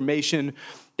 sensitive information.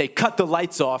 They cut the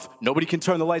lights off. Nobody can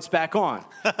turn the lights back on.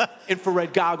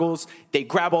 Infrared goggles. They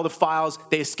grab all the files.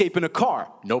 They escape in a car.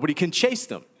 Nobody can chase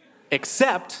them,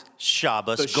 except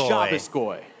Shabbos the goy. Shabbos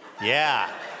goy.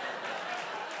 Yeah.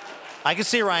 I can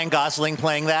see Ryan Gosling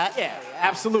playing that. Yeah,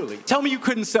 absolutely. Tell me you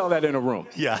couldn't sell that in a room.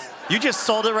 Yeah. You just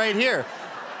sold it right here.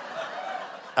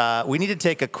 We need to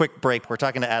take a quick break. We're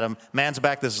talking to Adam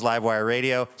Mansbach. This is Livewire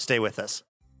Radio. Stay with us.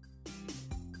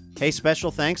 Hey,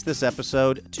 special thanks this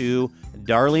episode to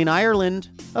Darlene Ireland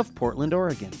of Portland,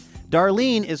 Oregon.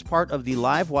 Darlene is part of the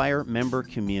Livewire member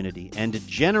community and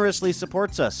generously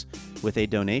supports us with a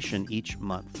donation each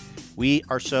month. We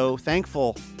are so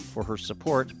thankful for her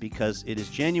support because it is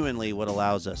genuinely what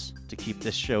allows us to keep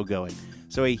this show going.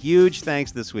 So a huge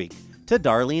thanks this week to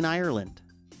Darlene Ireland.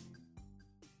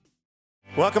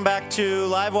 Welcome back to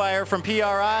Livewire from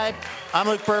PRI. I'm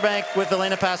Luke Burbank with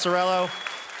Elena Passarello.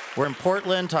 We're in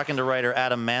Portland talking to writer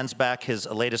Adam Mansbach. His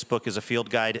latest book is a field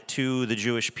guide to the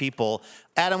Jewish people.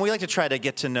 Adam, we like to try to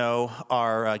get to know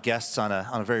our guests on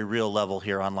a very real level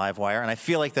here on Livewire, and I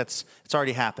feel like it's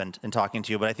already happened in talking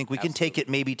to you, but I think we can take it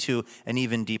maybe to an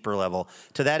even deeper level.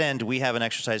 To that end, we have an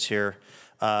exercise here.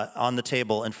 On the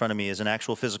table in front of me is an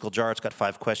actual physical jar. It's got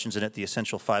 5 questions in it, the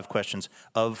essential 5 questions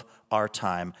of our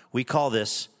time. We call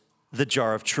this the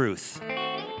Jar of Truth.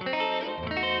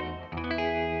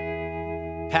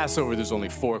 Passover, there's only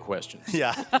 4 questions.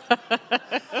 Yeah.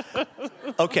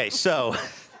 Okay, so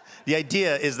the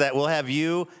idea is that we'll have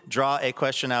you draw a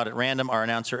question out at random. Our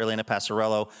announcer, Elena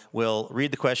Passarello, will read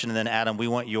the question, and then, Adam, we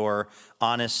want your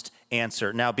honest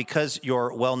answer. Now, because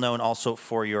you're well-known also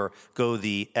for your Go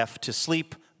the F to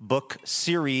Sleep book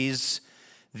series,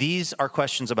 these are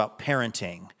questions about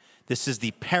parenting. This is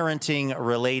the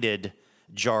parenting-related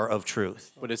jar of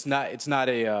truth. But it's not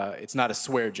a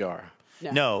swear jar.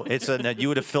 No, you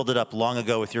would have filled it up long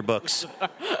ago with your books.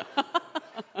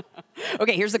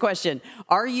 Okay, here's the question.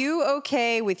 Are you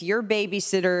okay with your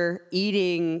babysitter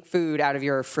eating food out of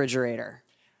your refrigerator?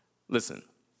 Listen.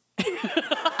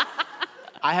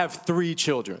 I have 3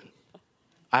 children.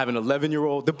 I have an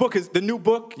 11-year-old. The new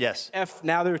book, yes. F,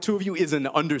 now there are 2 of you, is an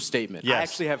understatement. Yes. I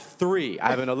actually have 3. I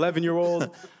have an 11-year-old,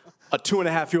 a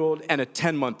 2.5-year-old, and a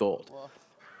 10-month-old.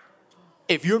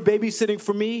 If you're babysitting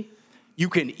for me, you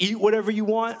can eat whatever you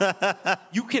want.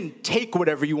 You can take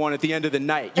whatever you want at the end of the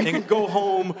night. You can go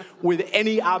home with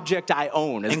any object I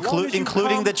own.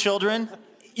 Including the children?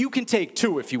 You can take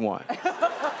 2 if you want.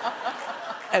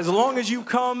 As long as you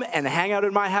come and hang out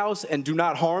at my house and do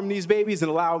not harm these babies and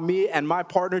allow me and my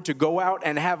partner to go out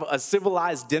and have a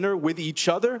civilized dinner with each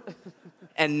other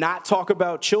and not talk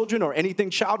about children or anything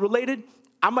child-related,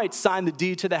 I might sign the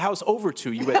deed to the house over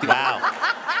to you at the end.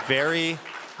 Wow. Very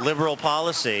liberal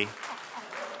policy.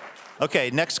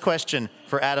 Okay, next question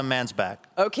for Adam Mansbach.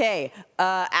 Okay,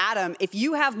 Adam, if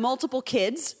you have multiple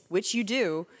kids, which you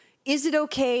do, is it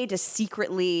okay to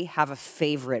secretly have a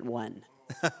favorite one?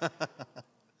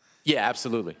 Yeah,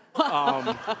 absolutely.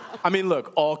 I mean,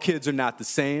 look, all kids are not the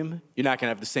same. You're not going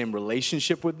to have the same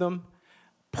relationship with them.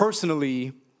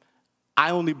 Personally,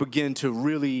 I only begin to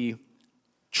really,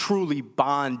 truly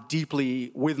bond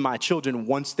deeply with my children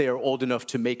once they are old enough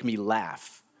to make me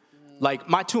laugh. Like,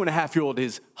 my 2.5-year-old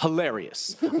is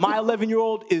hilarious. My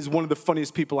 11-year-old is one of the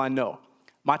funniest people I know.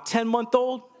 My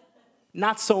 10-month-old,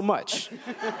 not so much.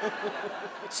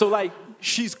 So, like,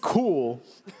 she's cool.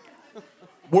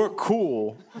 We're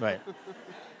cool. Right.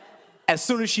 As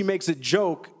soon as she makes a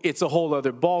joke, it's a whole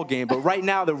other ball game. But right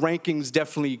now, the rankings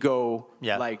definitely go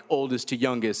like oldest to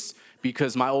youngest,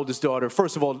 because my oldest daughter,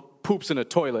 first of all, poops in a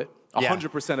toilet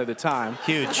 100% of the time.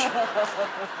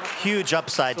 Huge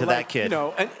upside to that kid. You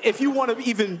know, and if you want to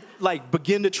even like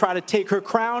begin to try to take her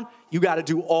crown, you got to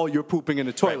do all your pooping in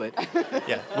the toilet. Right.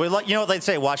 Yeah. Well, you know what they'd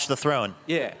say? Watch the throne.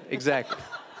 Yeah, exactly.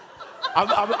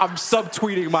 I'm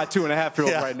subtweeting my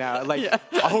 2.5-year-old right now. Like,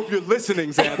 I hope you're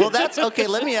listening, Xander. Well, that's okay.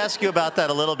 Let me ask you about that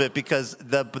a little bit, because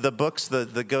the books,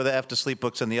 the Go the F to Sleep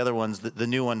books, and the other ones, the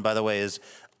new one, by the way, is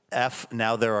F,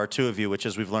 Now There Are Two of You, which,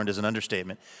 as we've learned, is an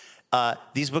understatement.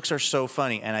 These books are so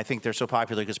funny, and I think they're so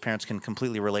popular because parents can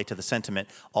completely relate to the sentiment.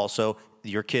 Also,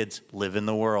 your kids live in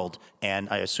the world, and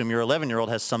I assume your 11-year-old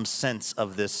has some sense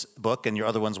of this book, and your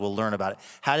other ones will learn about it.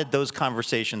 How did those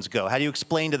conversations go? How do you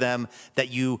explain to them that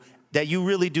you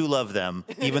really do love them,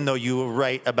 even though you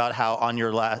write about how on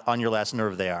your last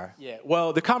nerve they are? Yeah.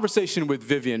 Well, the conversation with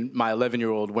Vivian, my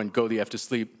 11-year-old, when Go the F to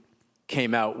Sleep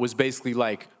came out, was basically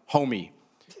like, homie,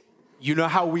 you know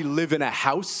how we live in a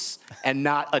house and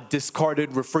not a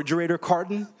discarded refrigerator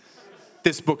carton?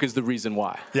 This book is the reason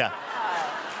why. Yeah.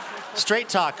 Straight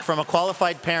talk from a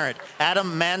qualified parent.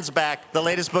 Adam Mansbach. The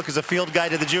latest book is A Field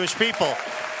Guide to the Jewish People.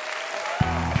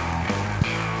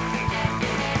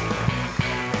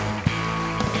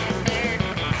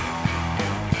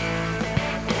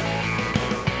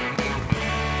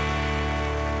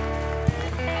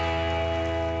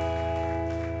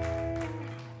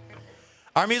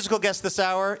 Our musical guest this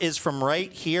hour is from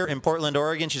right here in Portland,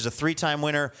 Oregon. She's a 3-time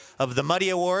winner of the Muddy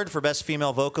Award for Best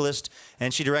Female Vocalist,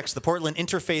 and she directs the Portland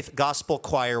Interfaith Gospel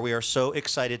Choir. We are so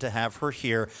excited to have her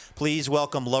here. Please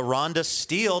welcome LaRhonda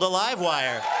Steele to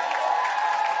Livewire.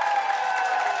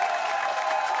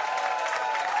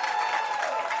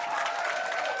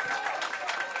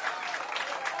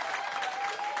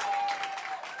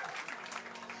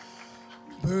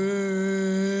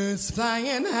 Birds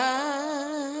flying high,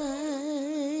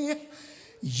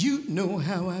 you know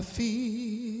how I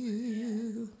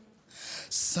feel.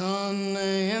 Sun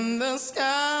in the sky,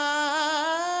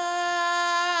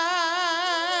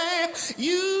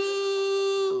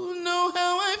 you know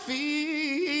how I feel.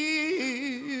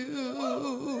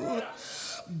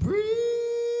 Breeze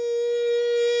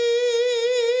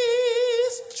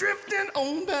drifting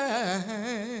on by,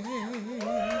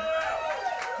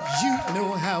 you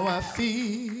know how I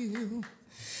feel.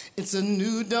 It's a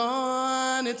new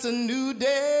dawn, it's a new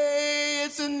day,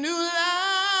 it's a new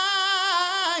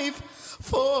life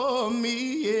for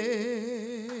me,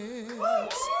 yes.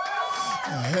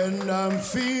 And I'm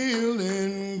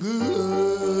feeling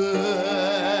good.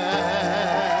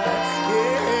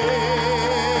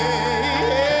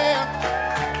 Yeah.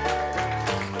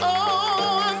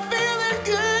 Oh, I'm feeling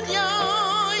good,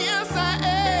 y'all. Yes, I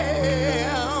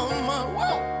am.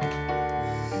 Whoa.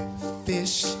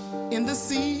 Fish in the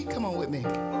sea, come on with me.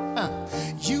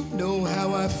 You know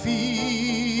how I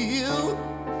feel.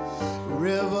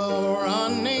 River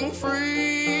running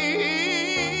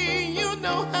free, you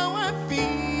know how I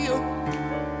feel.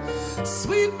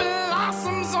 Sweet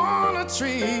blossoms on a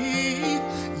tree,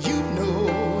 you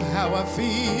know how I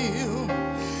feel.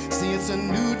 See, it's a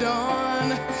new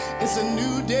dawn, it's a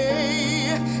new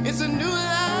day, it's a new life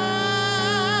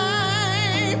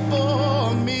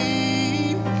for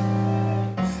me.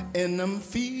 And I'm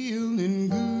feeling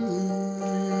good.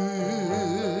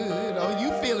 Oh,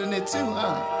 you feeling it too,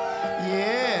 huh?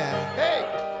 Yeah. Hey.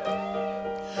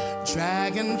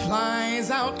 Dragonflies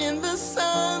out in the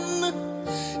sun,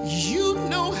 you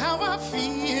know how I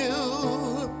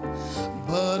feel.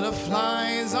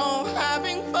 Butterflies all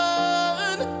having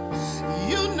fun,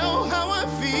 you know how I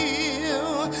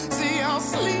feel. See, I'll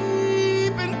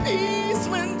sleep in peace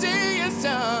when day is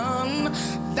done.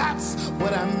 That's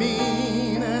what I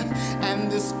mean.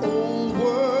 And this old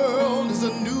world is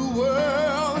a new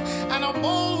world and a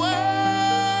bold world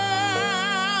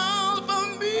for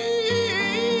me.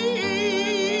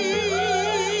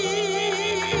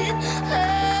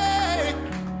 Hey,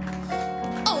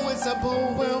 oh, it's a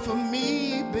bold world for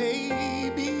me,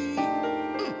 baby.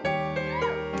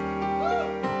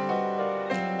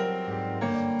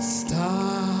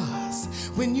 Stars,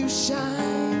 when you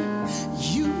shine,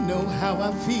 you know how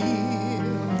I feel.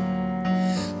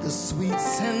 The sweet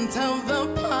scent of the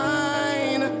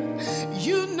pine,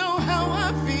 you know how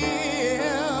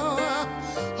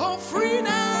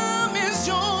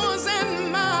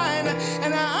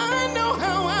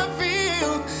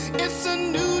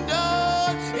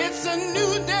It's a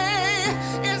new day.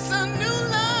 It's a new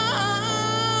life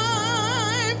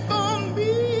for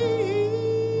me.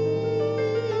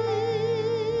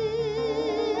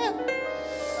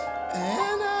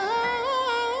 And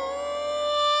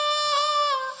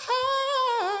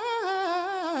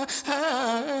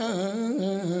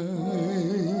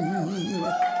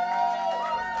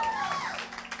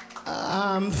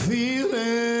I'm feeling.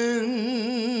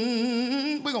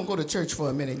 We're gonna go to church for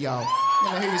a minute, y'all.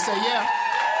 Let me hear you say, yeah.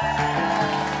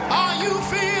 Are you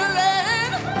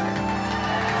feeling?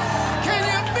 Can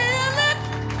you feel it?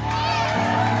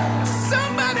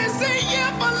 Somebody say,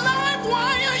 yeah, for live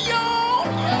wire, y'all.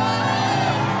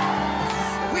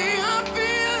 We are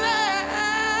feeling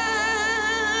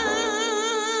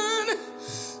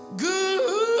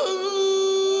good.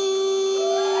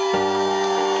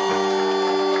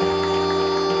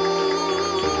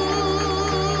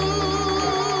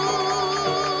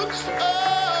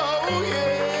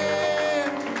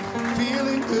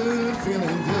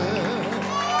 Feeling good.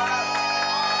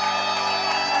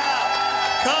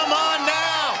 Come on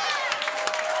now,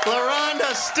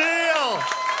 LaRhonda Steele.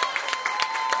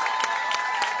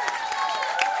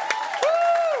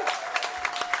 Woo!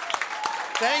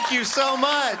 Thank you so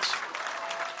much.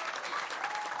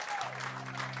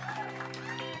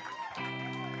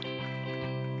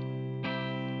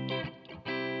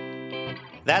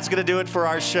 That's going to do it for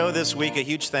our show this week. A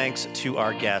huge thanks to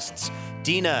our guests,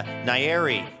 Dina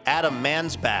Nayeri, Adam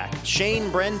Mansbach,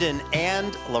 Shane Brendan,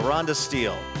 and LaRhonda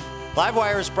Steele.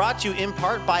 Livewire is brought to you in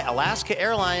part by Alaska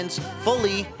Airlines,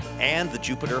 Fully, and the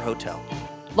Jupiter Hotel.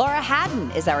 Laura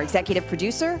Haddon is our executive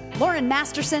producer. Lauren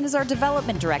Masterson is our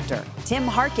development director. Tim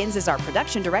Harkins is our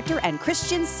production director, and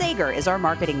Christian Sager is our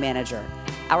marketing manager.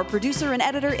 Our producer and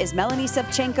editor is Melanie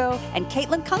Sevchenko, and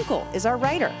Caitlin Kunkel is our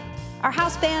writer. Our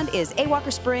house band is A. Walker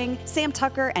Spring, Sam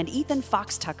Tucker, and Ethan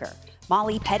Fox Tucker.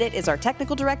 Molly Pettit is our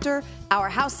technical director. Our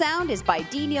house sound is by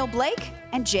D. Neil Blake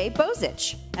and Jay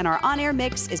Bozich. And our on-air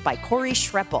mix is by Corey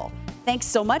Schreppel. Thanks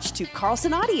so much to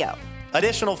Carlson Audio.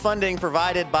 Additional funding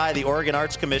provided by the Oregon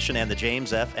Arts Commission and the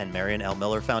James F. and Marion L.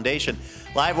 Miller Foundation.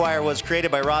 Livewire was created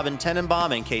by Robin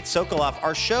Tenenbaum and Kate Sokoloff.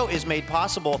 Our show is made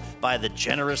possible by the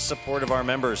generous support of our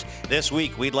members. This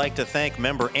week, we'd like to thank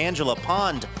member Angela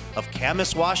Pond of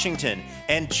Camas, Washington,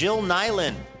 and Jill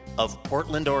Nyland of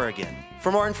Portland, Oregon.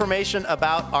 For more information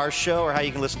about our show or how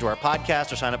you can listen to our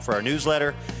podcast or sign up for our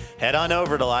newsletter, head on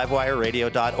over to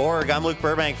livewireradio.org. I'm Luke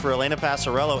Burbank for Elena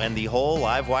Passarello and the whole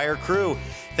Livewire crew.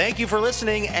 Thank you for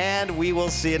listening, and we will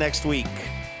see you next week.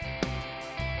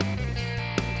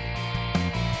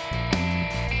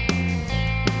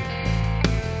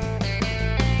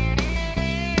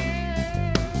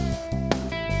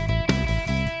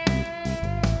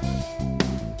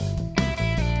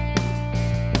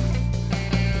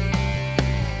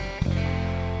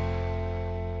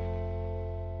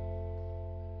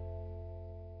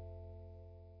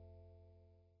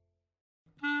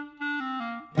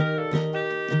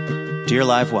 Dear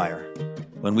Livewire,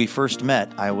 when we first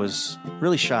met, I was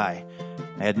really shy.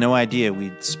 I had no idea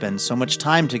we'd spend so much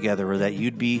time together or that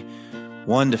you'd be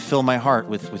one to fill my heart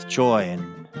with joy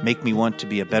and make me want to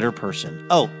be a better person.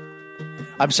 Oh,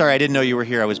 I'm sorry, I didn't know you were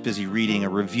here. I was busy reading a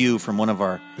review from one of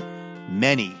our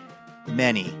many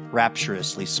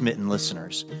rapturously smitten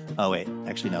listeners. Oh, wait,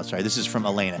 actually, no, sorry. This is from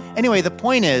Elena. Anyway, the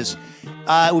point is,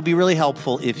 it would be really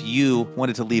helpful if you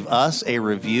wanted to leave us a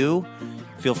review.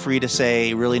 Feel free to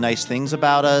say really nice things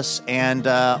about us, and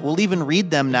we'll even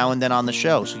read them now and then on the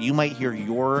show. So you might hear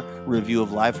your review of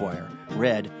Livewire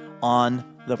read on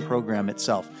the program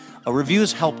itself.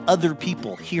 Reviews help other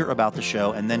people hear about the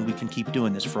show, and then we can keep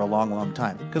doing this for a long, long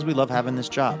time because we love having this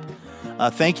job.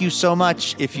 Thank you so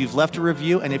much if you've left a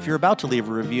review, and if you're about to leave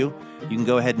a review, you can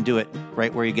go ahead and do it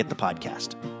right where you get the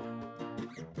podcast.